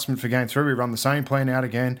any adjustment for game 3. We run the same plan out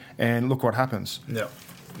again, and look what happens. Yeah.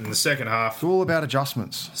 In the second half... It's all about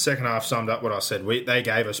adjustments. Second half summed up what I said. They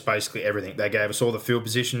gave us basically everything. They gave us all the field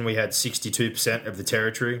position. We had 62% of the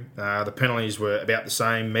territory. The penalties were about the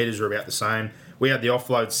same. Meters were about the same. We had the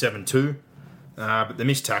offload 7-2. But the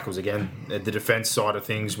missed tackles, again, the defence side of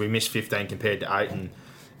things, we missed 15 compared to 8. And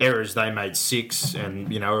errors, they made 6. And,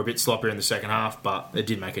 were a bit sloppier in the second half, but it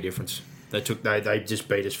did make a difference. They just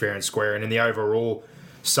beat us fair and square. And in the overall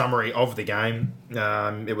summary of the game,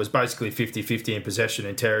 it was basically 50-50 in possession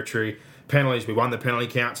and territory. Penalties, we won the penalty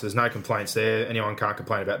count, so there's no complaints there. Anyone can't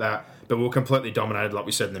complain about that. But we were completely dominated, like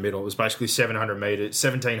we said, in the middle. It was basically 700 metres,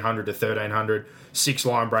 1,700 to 1,300, 6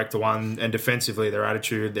 line break to 1, and defensively, their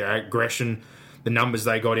attitude, their aggression, the numbers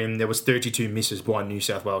they got in, there was 32 misses by New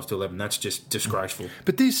South Wales to 11. That's just disgraceful.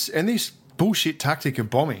 But this bullshit tactic of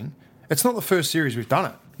bombing, it's not the first series we've done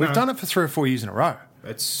it. We've done it for 3 or 4 years in a row.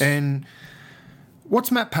 And what's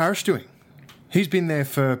Matt Parish doing? He's been there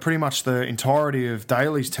for pretty much the entirety of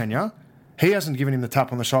Daly's tenure. He hasn't given him the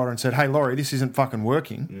tap on the shoulder and said, hey, Laurie, this isn't fucking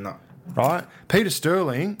working. No. Right? Peter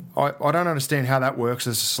Sterling, I don't understand how that works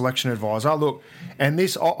as a selection advisor. Look, and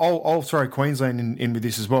this, I'll throw Queensland in with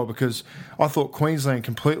this as well, because I thought Queensland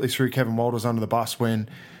completely threw Kevin Walters under the bus when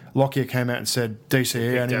Lockyer came out and said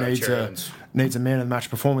DCE only needs a man of the match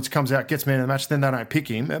performance. Comes out, gets man of the match, then they don't pick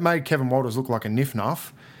him. It made Kevin Walters look like a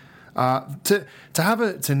niff-nuff.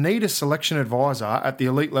 To need a selection advisor at the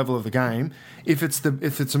elite level of the game, if it's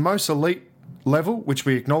the most elite level, which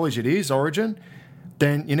we acknowledge it is, Origin,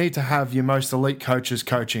 then you need to have your most elite coaches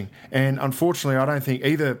coaching. And unfortunately, I don't think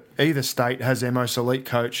either state has their most elite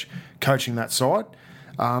coach coaching that side.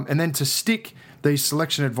 And then to stick these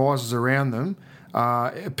selection advisors around them,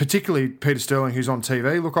 particularly Peter Sterling, who's on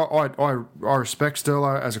TV. Look, I respect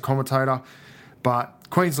Sterlo as a commentator, but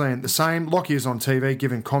Queensland, the same. Lockyer's on TV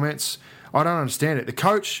giving comments. I don't understand it. The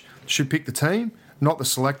coach should pick the team, not the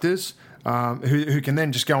selectors, who can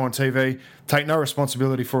then just go on TV, take no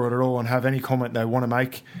responsibility for it at all, and have any comment they want to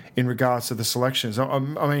make in regards to the selections. I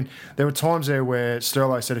mean, there were times there where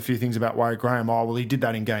Sterlo said a few things about Wade Graham. Oh, well, he did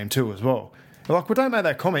that in game 2 as well. They're like, well, don't make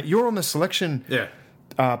that comment. You're on the selection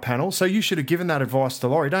panel, so you should have given that advice to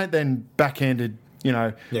Laurie. Don't then backhanded,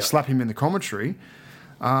 slap him in the commentary.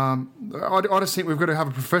 I just think we've got to have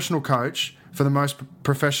a professional coach for the most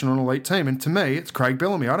professional and elite team. And to me, it's Craig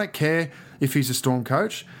Bellamy. I don't care if he's a Storm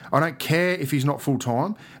coach. I don't care if he's not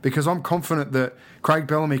full-time, because I'm confident that Craig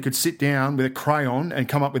Bellamy could sit down with a crayon and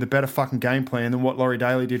come up with a better fucking game plan than what Laurie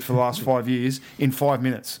Daly did for the last 5 years in 5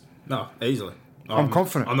 minutes. No, easily. I'm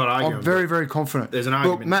confident. I'm not arguing. I'm very, very confident. There's an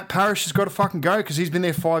argument. Look, Matt Parish has got to fucking go because he's been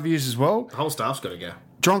there 5 years as well. The whole staff's got to go.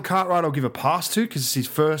 John Cartwright I'll give a pass to because it's his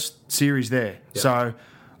first series there. Yeah. So,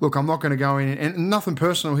 look, I'm not going to go in, and nothing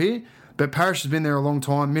personal here, but Parish has been there a long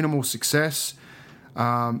time, minimal success.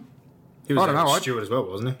 He was Stewart as well,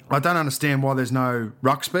 wasn't he? I don't understand why there's no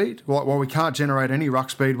ruck speed, why we can't generate any ruck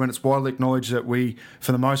speed when it's widely acknowledged that we,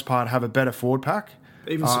 for the most part, have a better forward pack.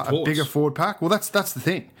 Even supports. A bigger forward pack. Well, that's the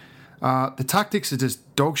thing. The tactics are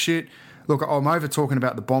just dog shit. Look, I'm over talking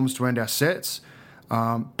about the bombs to end our sets,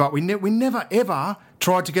 but we never, ever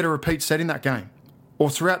tried to get a repeat set in that game or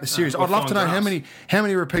throughout the series. I'd love to know how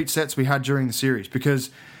many repeat sets we had during the series, because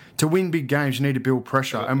to win big games, you need to build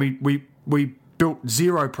pressure, and we built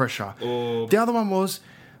zero pressure. The other one was,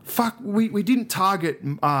 we didn't target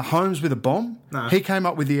Holmes with a bomb. No. He came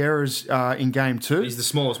up with the errors in game 2. He's the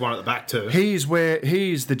smallest one at the back too. He's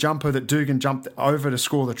the jumper that Dugan jumped over to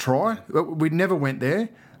score the try. We never went there.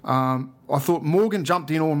 I thought Morgan jumped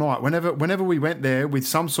in all night. Whenever we went there with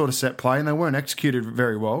some sort of set play, and they weren't executed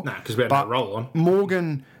very well. No, because we had no roll on.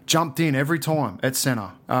 Morgan jumped in every time at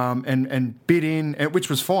centre and bit in, which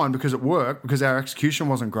was fine because it worked, because our execution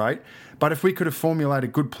wasn't great. But if we could have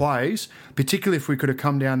formulated good plays, particularly if we could have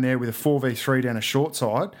come down there with a 4v3 down a short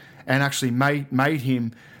side and actually made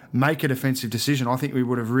him make a defensive decision, I think we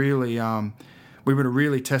would have really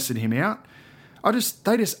tested him out.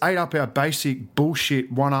 They just ate up our basic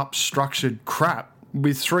bullshit one-up structured crap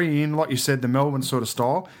with 3 in, like you said, the Melbourne sort of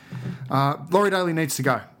style. Laurie Daly needs to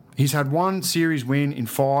go. He's had 1 series win in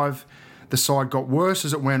 5. The side got worse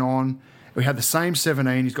as it went on. We had the same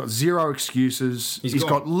 17. He's got 0 excuses. He's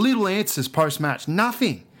got little answers post-match.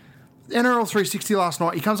 Nothing. NRL 360 last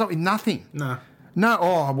night, he comes up with nothing. No.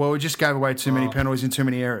 We just gave away too many penalties and too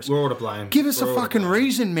many errors. We're all to blame. Give us a fucking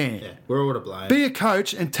reason, man. Yeah, we're all to blame. Be a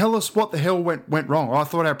coach and tell us what the hell went wrong. I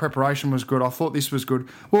thought our preparation was good. I thought this was good.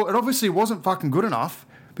 Well, it obviously wasn't fucking good enough,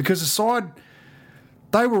 because the side,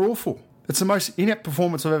 they were awful. It's the most inept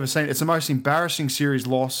performance I've ever seen. It's the most embarrassing series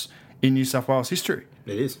loss in New South Wales history.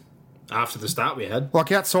 It is. After the start we had.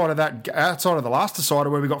 Like outside of the last decider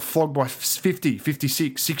where we got flogged by 50,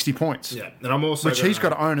 56, 60 points. Yeah, and I'm also which he's got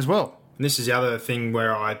to own as well. And this is the other thing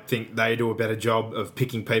where I think they do a better job of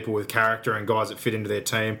picking people with character and guys that fit into their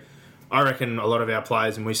team. I reckon a lot of our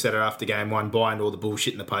players, and we said it after game one, buy into all the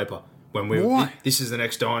bullshit in the paper. Why? This is the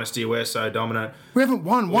next dynasty, we're so dominant. We haven't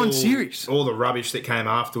won one series. All the rubbish that came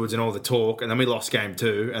afterwards and all the talk, and then we lost game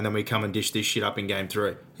 2, and then we come and dish this shit up in game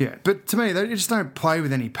 3. Yeah, but to me, they just don't play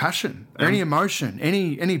with any passion, or any emotion,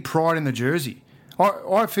 any pride in the jersey.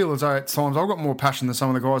 I feel as though at times I've got more passion than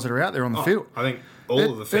some of the guys that are out there on the field. I think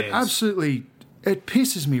all of the fans. It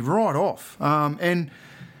pisses me right off. And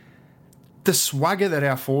the swagger that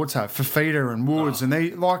our forwards have, Fifita and Woods, and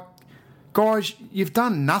they, like, guys, you've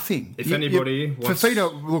done nothing. If anybody wants...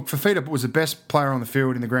 Fifita was the best player on the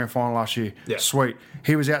field in the grand final last year. Yeah. Sweet.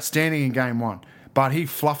 He was outstanding in game 1, but he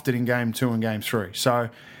fluffed it in game 2 and game 3. So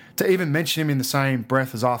to even mention him in the same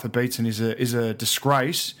breath as Arthur Beetson is a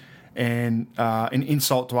disgrace and an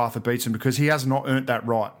insult to Arthur Beetson, because he has not earned that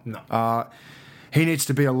right. No. He needs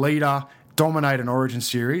to be a leader, dominate an Origin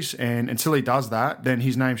series, and until he does that, then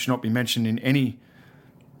his name should not be mentioned in any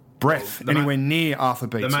breath anywhere near Arthur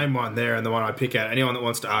Beetson. The main one there, and the one I pick out, anyone that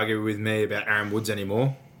wants to argue with me about Aaron Woods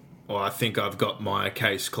anymore, well, I think I've got my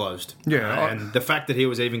case closed. Yeah. And the fact that he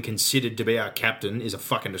was even considered to be our captain is a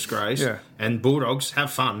fucking disgrace. Yeah. And Bulldogs,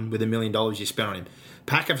 have fun with $1 million you spent on him.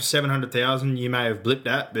 Packer for 700,000, you may have blipped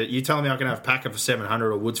that, but you tell me I can have Packer for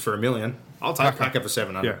 700 or Woods for $1 million, I'll take Packer for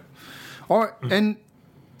 700. Yeah. All right, and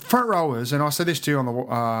front rowers, and I said this to you on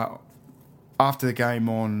the after the game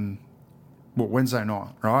on Wednesday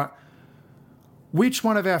night, right? Which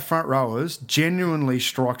one of our front rowers genuinely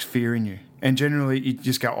strikes fear in you, and genuinely you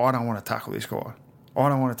just go, I don't want to tackle this guy. I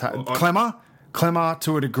don't want to tackle Clemmer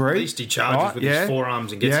to a degree. At least he charges with his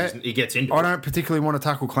forearms and he gets into it. I don't particularly want to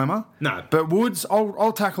tackle Clemmer. No. But Woods,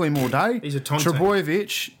 I'll tackle him all day. He's a Tonte.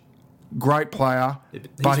 Trebojevic, great player,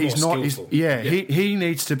 but he's not. He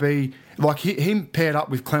needs to be like him paired up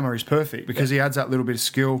with Clemmer is perfect because he adds that little bit of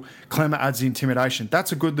skill. Clemmer adds the intimidation.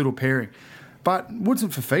 That's a good little pairing. But Woods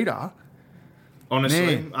and Fifita.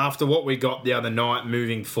 Honestly, after what we got the other night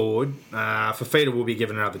moving forward, Fifita will be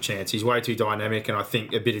given another chance. He's way too dynamic, and I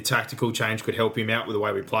think a bit of tactical change could help him out with the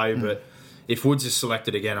way we play. But if Woods is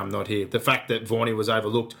selected again, I'm not here. The fact that Vorney was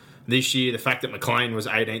overlooked this year, the fact that McLean was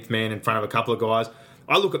 18th man in front of a couple of guys,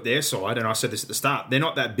 I look at their side, and I said this at the start, they're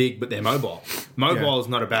not that big, but they're mobile. Mobile is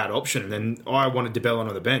not a bad option, and I wanted DeBellin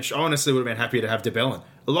on the bench. I honestly would have been happy to have DeBellin.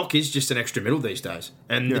 Lock is just an extra middle these days.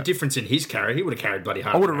 And the difference in his carry, he would have carried bloody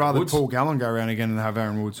hard. I would have rather Paul Gallen go around again than have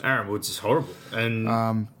Aaron Woods. Aaron Woods is horrible.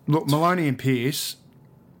 And look, Maloney and Pearce,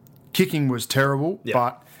 kicking was terrible,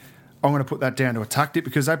 but I'm going to put that down to a tactic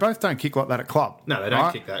because they both don't kick like that at club. No, they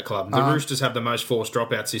don't kick that at club. The Roosters have the most forced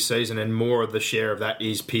dropouts this season, and more of the share of that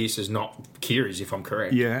is Pearce's, not Keary's, if I'm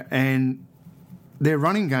correct. Yeah, and their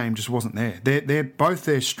running game just wasn't there. They're both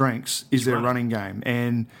their strengths is their running game,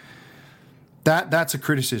 and that's a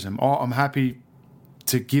criticism. I'm happy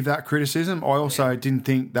to give that criticism. I also didn't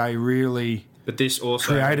think they really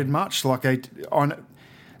created much.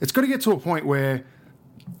 It's got to get to a point where,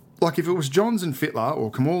 like, if it was Johns and Fittler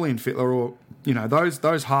or Kamali and Fittler or, you know,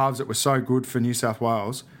 those halves that were so good for New South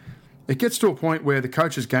Wales, it gets to a point where the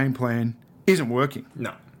coach's game plan isn't working.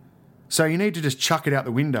 No. So you need to just chuck it out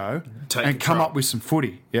the window and come up with some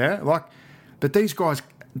footy, But these guys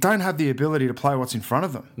don't have the ability to play what's in front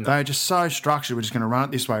of them. No. They're just so structured. We're just going to run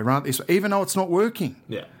it this way, even though it's not working.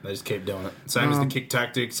 Yeah, they just keep doing it. Same as the kick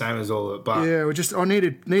tactic, same as all of it. But I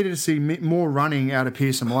needed to see more running out of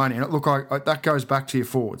Pearce and Maloney. And look, that goes back to your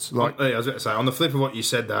forwards. I was going to say, on the flip of what you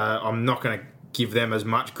said, though, I'm not going to give them as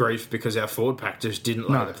much grief because our forward pack just didn't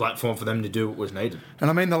lay the platform for them to do what was needed. And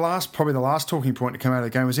I mean, probably the last talking point to come out of the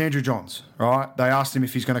game was Andrew Johns, right? They asked him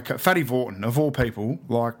if he's going to Fatty Vorton, of all people,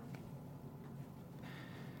 like,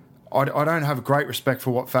 I don't have great respect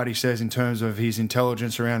for what Fatty says in terms of his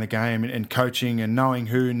intelligence around the game and coaching and knowing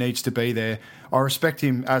who needs to be there. I respect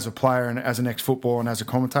him as a player and as an ex-footballer and as a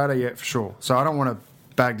commentator, for sure. So I don't want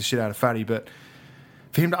to bag the shit out of Fatty, but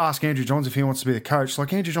for him to ask Andrew Johns if he wants to be the coach,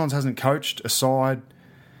 like, Andrew Johns hasn't coached a side.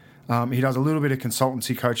 He does a little bit of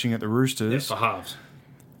consultancy coaching at the Roosters. Yeah, for halves.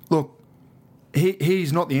 Look,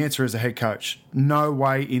 he's not the answer as a head coach. No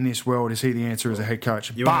way in this world is he the answer as a head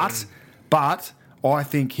coach. But I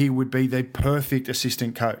think he would be the perfect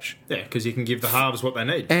assistant coach. Yeah, because he can give the halves what they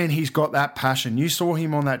need. And he's got that passion. You saw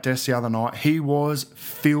him on that desk the other night. He was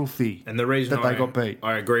filthy. And the reason they got beat.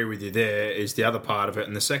 I agree with you there is the other part of it.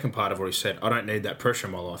 And the second part of what he said, I don't need that pressure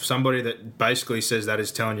in my life. Somebody that basically says that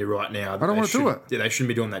is telling you right now that I don't want to do it. Yeah, they shouldn't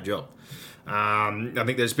be doing that job. I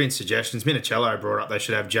think there's been suggestions. Minicello brought up they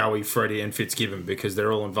should have Joey, Freddie and Fitzgibbon because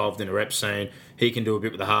they're all involved in a rep scene. He can do a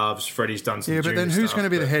bit with the halves. Freddie's done some but then who's going to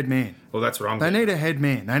be the head man? Well, that's what I'm They need a head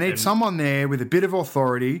man. They need someone there with a bit of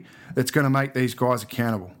authority that's going to make these guys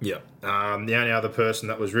accountable. Yeah. The only other person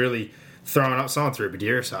that was really throwing up, someone threw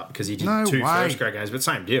Badiris up because he did two first-grade games, but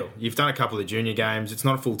same deal. You've done a couple of junior games. It's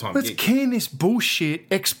not a full-time gig. Let's can this bullshit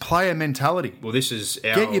ex-player mentality. Well, this is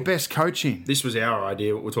get your best coaching. This was our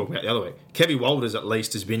idea, what we're talking about the other week. Kevin Walters, at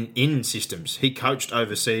least, has been in systems. He coached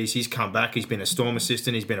overseas. He's come back. He's been a Storm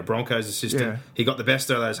assistant. He's been a Broncos assistant. Yeah. He got the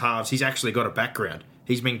best out of those halves. He's actually got a background.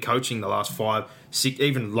 He's been coaching the last 5, 6,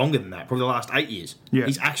 even longer than that, probably the last 8 years. Yeah.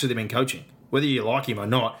 He's actually been coaching. Whether you like him or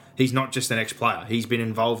not, he's not just an ex-player. He's been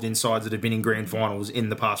involved in sides that have been in grand finals in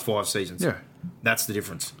the past 5 seasons. Yeah. That's the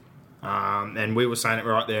difference. And we were saying it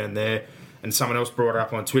right there and there, and someone else brought it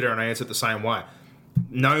up on Twitter, and I answered the same way.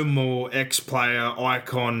 No more ex-player,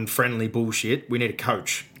 icon-friendly bullshit. We need a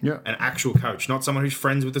coach. Yeah. An actual coach. Not someone who's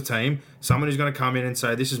friends with the team. Someone who's going to come in and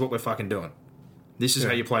say, this is what we're fucking doing. This is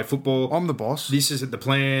how you play football. I'm the boss. This is the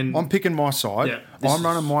plan. I'm picking my side. Yeah, I'm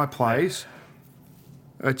running my plays.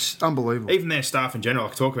 It's unbelievable. Even their staff in general, I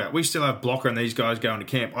could talk about. We still have Blocker and these guys going to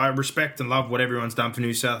camp. I respect and love what everyone's done for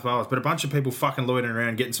New South Wales, but a bunch of people fucking loitering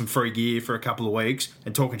around getting some free gear for a couple of weeks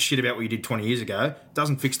and talking shit about what you did 20 years ago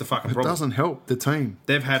doesn't fix the fucking problem. It doesn't help the team.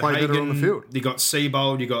 They've had play Hagen, better on the field. You got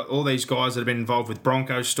Seabold, you got all these guys that have been involved with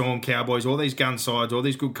Broncos, Storm, Cowboys, all these gun sides, all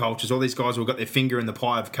these good cultures, all these guys who have got their finger in the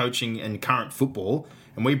pie of coaching and current football.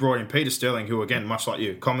 And we brought in Peter Sterling, who, again, much like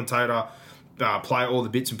you, commentator, play all the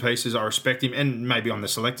bits and pieces. I respect him, and maybe on the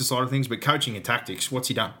selector side of things, but coaching and tactics, what's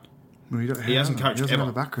he done? Well, he hasn't coached he doesn't ever. Have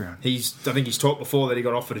a background. I think he's talked before that he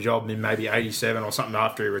got offered a job in maybe 87 or something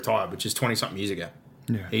after he retired, which is 20-something years ago.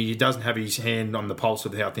 Yeah. He doesn't have his hand on the pulse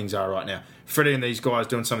of how things are right now. Freddie and these guys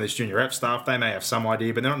doing some of this junior rep stuff, they may have some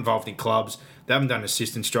idea, but they're not involved in clubs. They haven't done an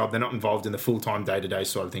assistant's job. They're not involved in the full-time day-to-day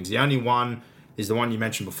side of things. The only one is the one you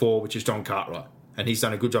mentioned before, which is John Cartwright. And he's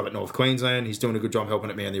done a good job at North Queensland. He's doing a good job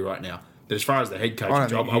helping at Manly right now. But as far as the head coaching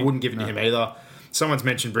job, I wouldn't give it to him either. Someone's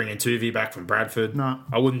mentioned bringing Tuvey back from Bradford. No.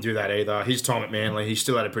 I wouldn't do that either. His time at Manly, he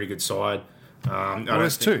still had a pretty good side.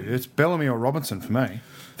 There's two. It's Bellamy or Robinson for me.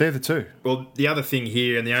 They're the two. Well, the other thing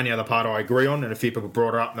here, and the only other part I agree on, and a few people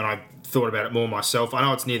brought it up, and I thought about it more myself. I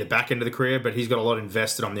know it's near the back end of the career, but he's got a lot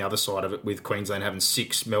invested on the other side of it with Queensland having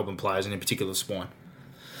 6 Melbourne players, and in particular Spine.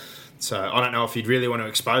 So I don't know if you'd really want to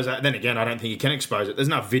expose that. Then again, I don't think you can expose it. There's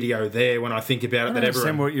enough video there when I think about it that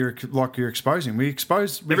everyone... what you're exposing. We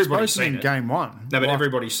exposed him in game 1. No, but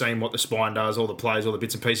everybody's seen what the Spine does, all the plays, all the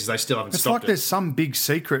bits and pieces. They still haven't stopped it. It's like there's some big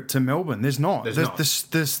secret to Melbourne. There's not. The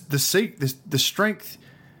strength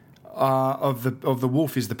of the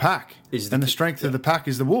wolf is the pack, and the strength of the pack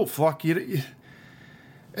is the wolf. Like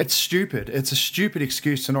it's stupid. It's a stupid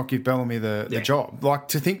excuse to not give Bellamy the job. Like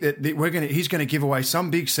to think that he's going to give away some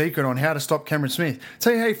big secret on how to stop Cameron Smith.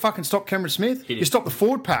 Tell you how you fucking stop Cameron Smith. You stop the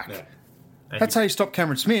forward pack. Yeah. That's how you stop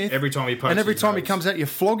Cameron Smith. Every time he posts, and every time he comes out, you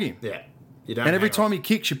flog him. Yeah. And every time he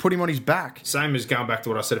kicks, you put him on his back. Same as going back to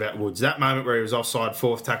what I said about Woods. That moment where he was offside,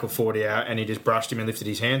 4th tackle, 40 out, and he just brushed him and lifted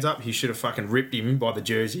his hands up, he should have fucking ripped him by the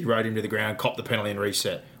jersey, rode him to the ground, copped the penalty and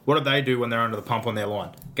reset. What did they do when they're under the pump on their line?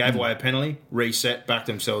 Gave away a penalty, reset, backed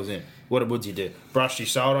themselves in. What did Woodsy do? Brushed your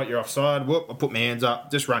shoulder, you're offside, whoop, I put my hands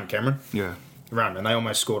up, just run, Cameron. Yeah. Run, and they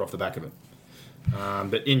almost scored off the back of it.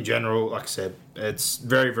 But in general, like I said, it's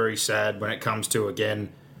very, very sad when it comes to, again,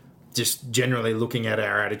 just generally looking at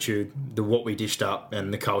our attitude, what we dished up,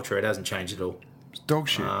 and the culture. It hasn't changed at all. It's dog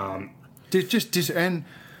shit. And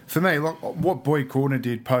for me, like what Boyd Cordner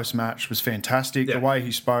did post-match was fantastic. Yeah. The way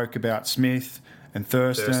he spoke about Smith and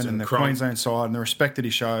Thurston and the Queensland side and the respect that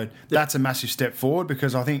he showed, that's a massive step forward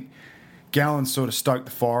because I think Gallen sort of stoked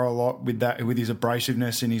the fire a lot with his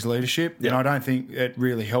abrasiveness and his leadership. Yeah. And I don't think it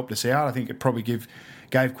really helped us out. I think it probably gave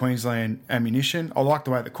Queensland ammunition. I like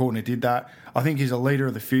the way that Cordner did that. I think he's a leader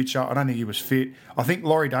of the future. I don't think he was fit. I think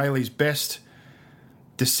Laurie Daly's best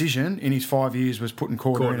decision in his 5 years was putting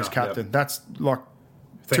Cordner in as captain. Yep. That's like...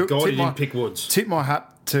 Thank God he didn't pick Woods. Tip my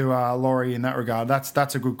hat to Laurie in that regard.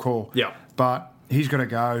 That's a good call. Yeah. But he's got to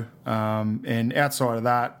go. And outside of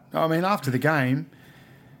that, I mean, after the game,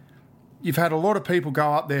 you've had a lot of people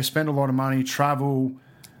go up there, spend a lot of money, travel...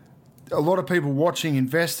 A lot of people watching,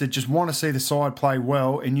 invested, just want to see the side play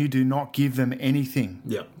well, and you do not give them anything.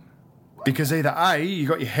 Yeah. Because either A, you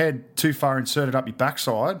got your head too far inserted up your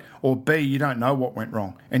backside, or B, you don't know what went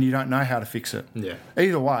wrong, and you don't know how to fix it. Yeah.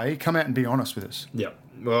 Either way, come out and be honest with us. Yeah.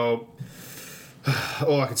 Well,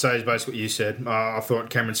 all I can say is basically what you said. I thought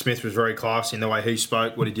Cameron Smith was very classy in the way he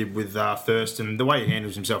spoke, what he did with Thurston, the way he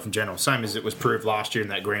handles himself in general. Same as it was proved last year in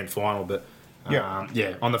that grand final, but...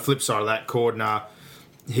 On the flip side of that, Cordner,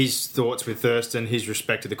 his thoughts with Thurston, his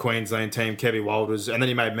respect to the Queensland team, Kevin Walters, and then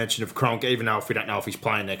he made mention of Cronk, even though we don't know if he's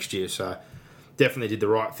playing next year. So definitely did the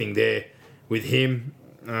right thing there with him.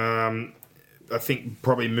 I think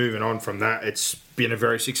probably moving on from that, it's been a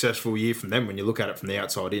very successful year from them when you look at it from the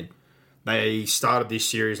outside in. They started this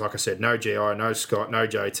series, like I said, no GI, no Scott, no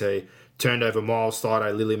JT, turned over Miles,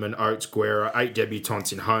 Thaiday, Lillyman, Oates, Guerra, 8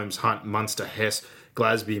 debutants in Holmes, Hunt, Munster, Hess,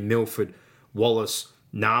 Glasby, Milford, Wallace,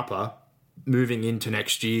 Napa. Moving into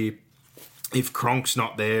next year, if Cronk's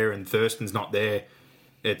not there and Thurston's not there,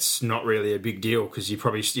 it's not really a big deal because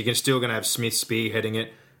you're still going to have Smith spearheading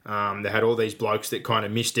it. They had all these blokes that kind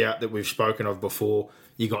of missed out that we've spoken of before.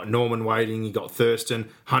 You got Norman waiting, you got Thurston.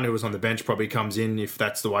 Hunt, who was on the bench, probably comes in if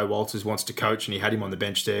that's the way Walters wants to coach, and he had him on the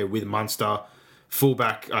bench there with Munster.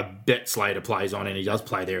 Fullback, I bet Slater plays on and he does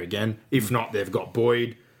play there again. If not, they've got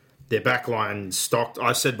Boyd. Their backline stocked.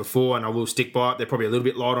 I said before, and I will stick by it, they're probably a little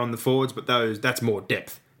bit light on the forwards, but that's more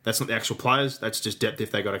depth. That's not the actual players. That's just depth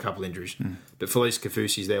if they got a couple injuries. But Felice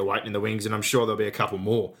Kafusi's there waiting in the wings, and I'm sure there'll be a couple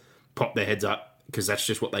more pop their heads up because that's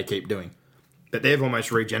just what they keep doing. But they've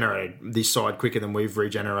almost regenerated this side quicker than we've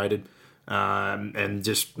regenerated and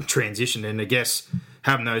just transitioned. And I guess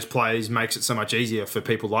having those players makes it so much easier for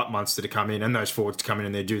people like Munster to come in and those forwards to come in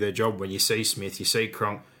and they do their job when you see Smith, you see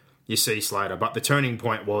Cronk, you see Slater. But the turning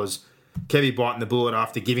point was Kevy biting the bullet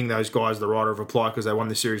after giving those guys the right of reply because they won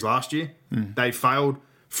the series last year. They failed.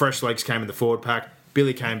 Fresh legs came in the forward pack.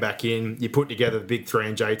 Billy came back in. You put together the big three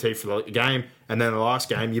and JT for the game. And then the last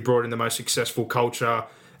game, you brought in the most successful culture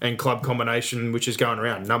and club combination which is going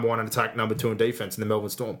around. Number 1 in attack, number 2 in defence in the Melbourne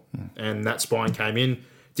Storm. And that spine came in,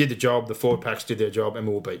 did the job, the forward packs did their job, and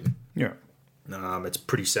we were beaten. Yeah. It's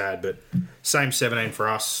pretty sad, but same 17 for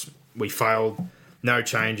us. We failed. No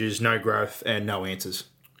changes, no growth, and no answers.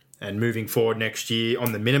 And moving forward next year,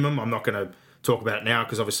 on the minimum, I'm not going to talk about it now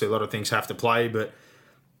because obviously a lot of things have to play, but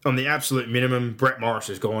on the absolute minimum, Brett Morris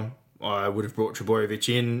is gone. I would have brought Trebojevic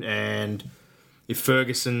in, and if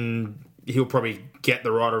Ferguson, he'll probably get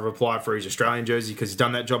the right of reply for his Australian jersey because he's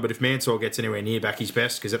done that job. But if Mansour gets anywhere near back his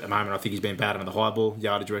best, because at the moment I think he's been bad on the high ball,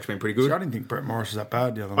 yardage work's been pretty good. See, I didn't think Brett Morris was that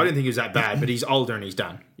bad the other night. I didn't think he was that bad, but he's older and he's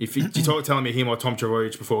done. If you're telling me him or Tom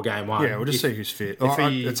Trebojevic before game one, yeah, we'll just see who's fit.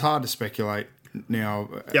 It's hard to speculate now.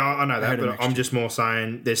 Yeah, I know that, but I'm just more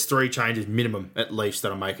saying there's 3 changes minimum at least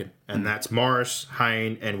that I'm making, and that's Morris,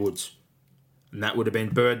 Hayne, and Woods. And that would have been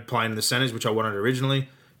Bird playing in the centres, which I wanted originally,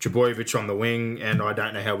 Trebojevic on the wing, and I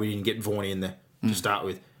don't know how we didn't get Vaughan in there to start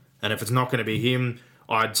with. And if it's not going to be him,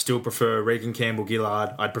 I'd still prefer Regan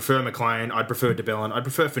Campbell-Gillard. I'd prefer McLean. I'd prefer DeBellin. I'd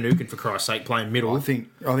prefer Finucane, for Christ's sake, playing middle. I think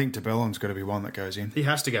DeBellin's got to be one that goes in. He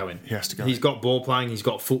has to go in. He's got ball playing. He's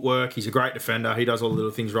got footwork. He's a great defender. He does all the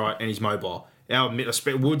little things right, and he's mobile.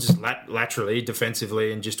 Woods laterally,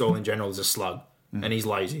 defensively, and just all in general is a slug. And he's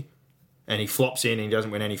lazy. And he flops in and he doesn't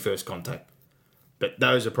win any first contact. But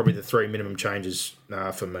those are probably the 3 minimum changes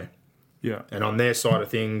for me. Yeah. And on their side of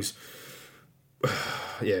things,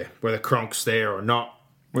 whether Cronk's there or not,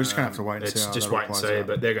 we're just going to have to wait and see. It's just wait and see,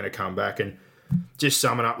 but they're going to come back. And just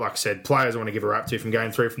summing up, like I said, players I want to give a rap to from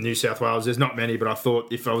Game 3 from New South Wales. There's not many, but I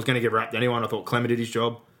thought if I was going to give a rap to anyone, I thought Clement did his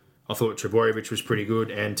job. I thought Trebojevic was pretty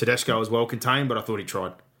good. And Tedesco was well contained, but I thought he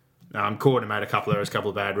tried. Corden made a couple of errors, a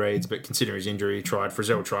couple of bad reads, but considering his injury, he tried.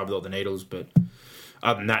 Frizzell tried with all the needles, but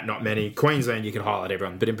other than that, not many. Queensland, you can highlight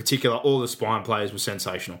everyone. But in particular, all the spine players were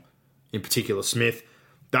sensational. In particular, Smith.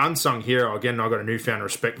 The unsung hero, again, I got a newfound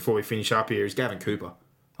respect before we finish up here, is Gavin Cooper.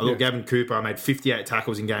 I thought Gavin Cooper made 58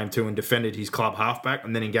 tackles in Game 2 and defended his club halfback.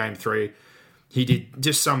 And then in Game 3, he did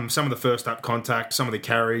just some of the first up contact, some of the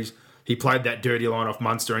carries. He played that dirty line off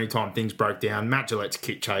Munster anytime things broke down. Matt Gillette's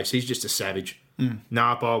kick chase. He's just a savage.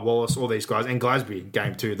 Napa, Wallace, all these guys. And Glasby,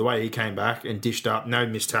 Game 2, the way he came back and dished up, no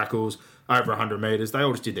missed tackles, over 100 metres. They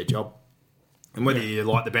all just did their job. And whether you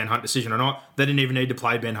like the Ben Hunt decision or not, they didn't even need to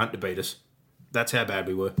play Ben Hunt to beat us. That's how bad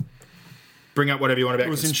we were. Bring up whatever you want about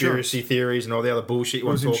conspiracy theories and all the other bullshit you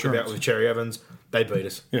want to talk about with Cherry Evans. They beat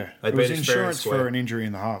us. Yeah. They beat us insurance for an injury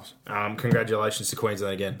in the halves. Congratulations to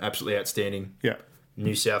Queensland again. Absolutely outstanding. Yeah.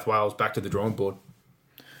 New South Wales, back to the drawing board.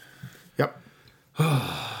 Yep.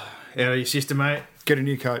 How are your sister, mate? Get a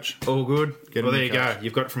new coach. All good? Well, there you go.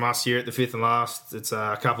 You've got it from us here at the 5th and last. It's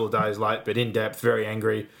a couple of days late, but in depth, very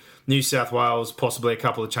angry. New South Wales, possibly a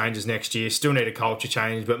couple of changes next year. Still need a culture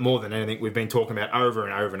change, but more than anything, we've been talking about over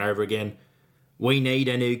and over and over again. We need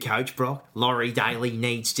a new coach, Brock. Laurie Daly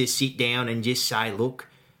needs to sit down and just say, look,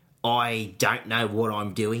 I don't know what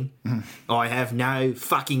I'm doing. I have no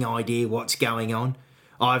fucking idea what's going on.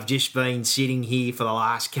 I've just been sitting here for the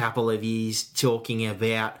last couple of years talking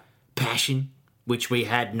about passion, which we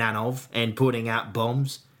had none of, and putting up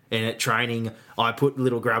bombs And at training, I put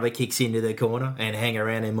little grubber kicks into the corner and hang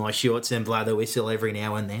around in my shorts and blow the whistle every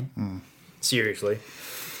now and then. Seriously.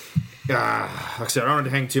 Like I said, I don't want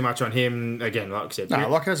to hang too much on him. Again, like I said... No,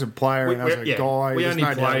 like as a player and as a guy, we only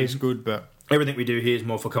play... He's good, but... Everything we do here is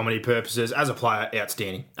more for comedy purposes. As a player,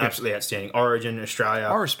 outstanding. Absolutely outstanding. Origin, Australia...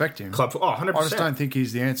 I respect him. Club... 100%. I just don't think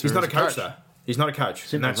he's the answer. He's not a coach, though. He's not a coach.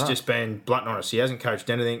 Simple and that's just been blunt and honest. He hasn't coached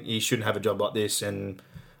anything. He shouldn't have a job like this. And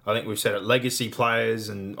I think we've said it, legacy players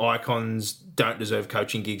and icons don't deserve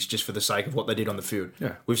coaching gigs just for the sake of what they did on the field.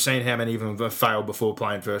 Yeah. We've seen how many of them have failed before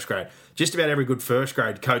playing first grade. Just about every good first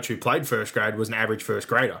grade coach who played first grade was an average first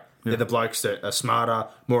grader. Yeah. They're the blokes that are smarter,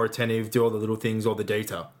 more attentive, do all the little things, all the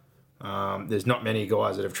detail. There's not many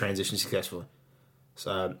guys that have transitioned successfully.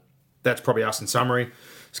 So that's probably us in summary.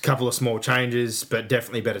 It's a couple of small changes, but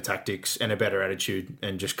definitely better tactics and a better attitude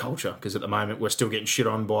and just culture. Because at the moment, we're still getting shit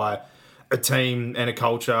on by a team and a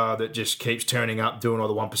culture that just keeps turning up, doing all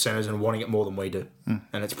the 1%ers and wanting it more than we do.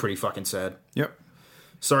 And it's pretty fucking sad. Yep.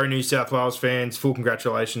 Sorry, New South Wales fans. Full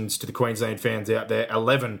congratulations to the Queensland fans out there.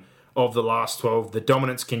 11 of the last 12. The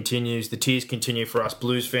dominance continues. The tears continue for us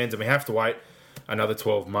Blues fans, and we have to wait another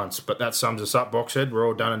 12 months. But that sums us up, Boxhead. We're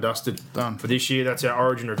all done and dusted for this year. That's our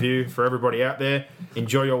Origin review for everybody out there.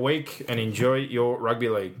 Enjoy your week and enjoy your rugby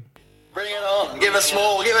league. Bring it on. Give us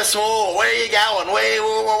more. Give us more. Where are you going?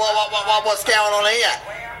 What's going on here?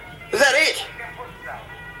 Is that it?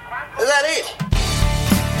 Is that it?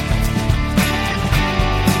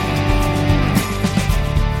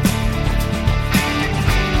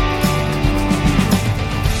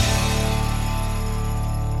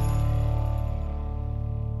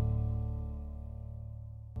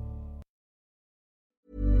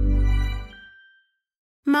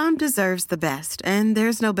 Mom deserves the best, and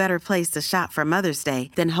there's no better place to shop for Mother's Day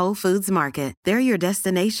than Whole Foods Market. They're your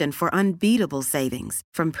destination for unbeatable savings,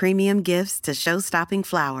 from premium gifts to show-stopping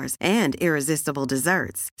flowers and irresistible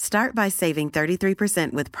desserts. Start by saving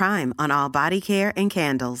 33% with Prime on all body care and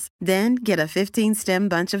candles. Then get a 15-stem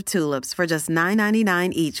bunch of tulips for just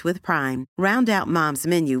 $9.99 each with Prime. Round out Mom's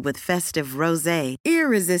menu with festive rosé,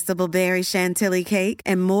 irresistible berry chantilly cake,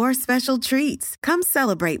 and more special treats. Come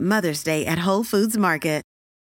celebrate Mother's Day at Whole Foods Market.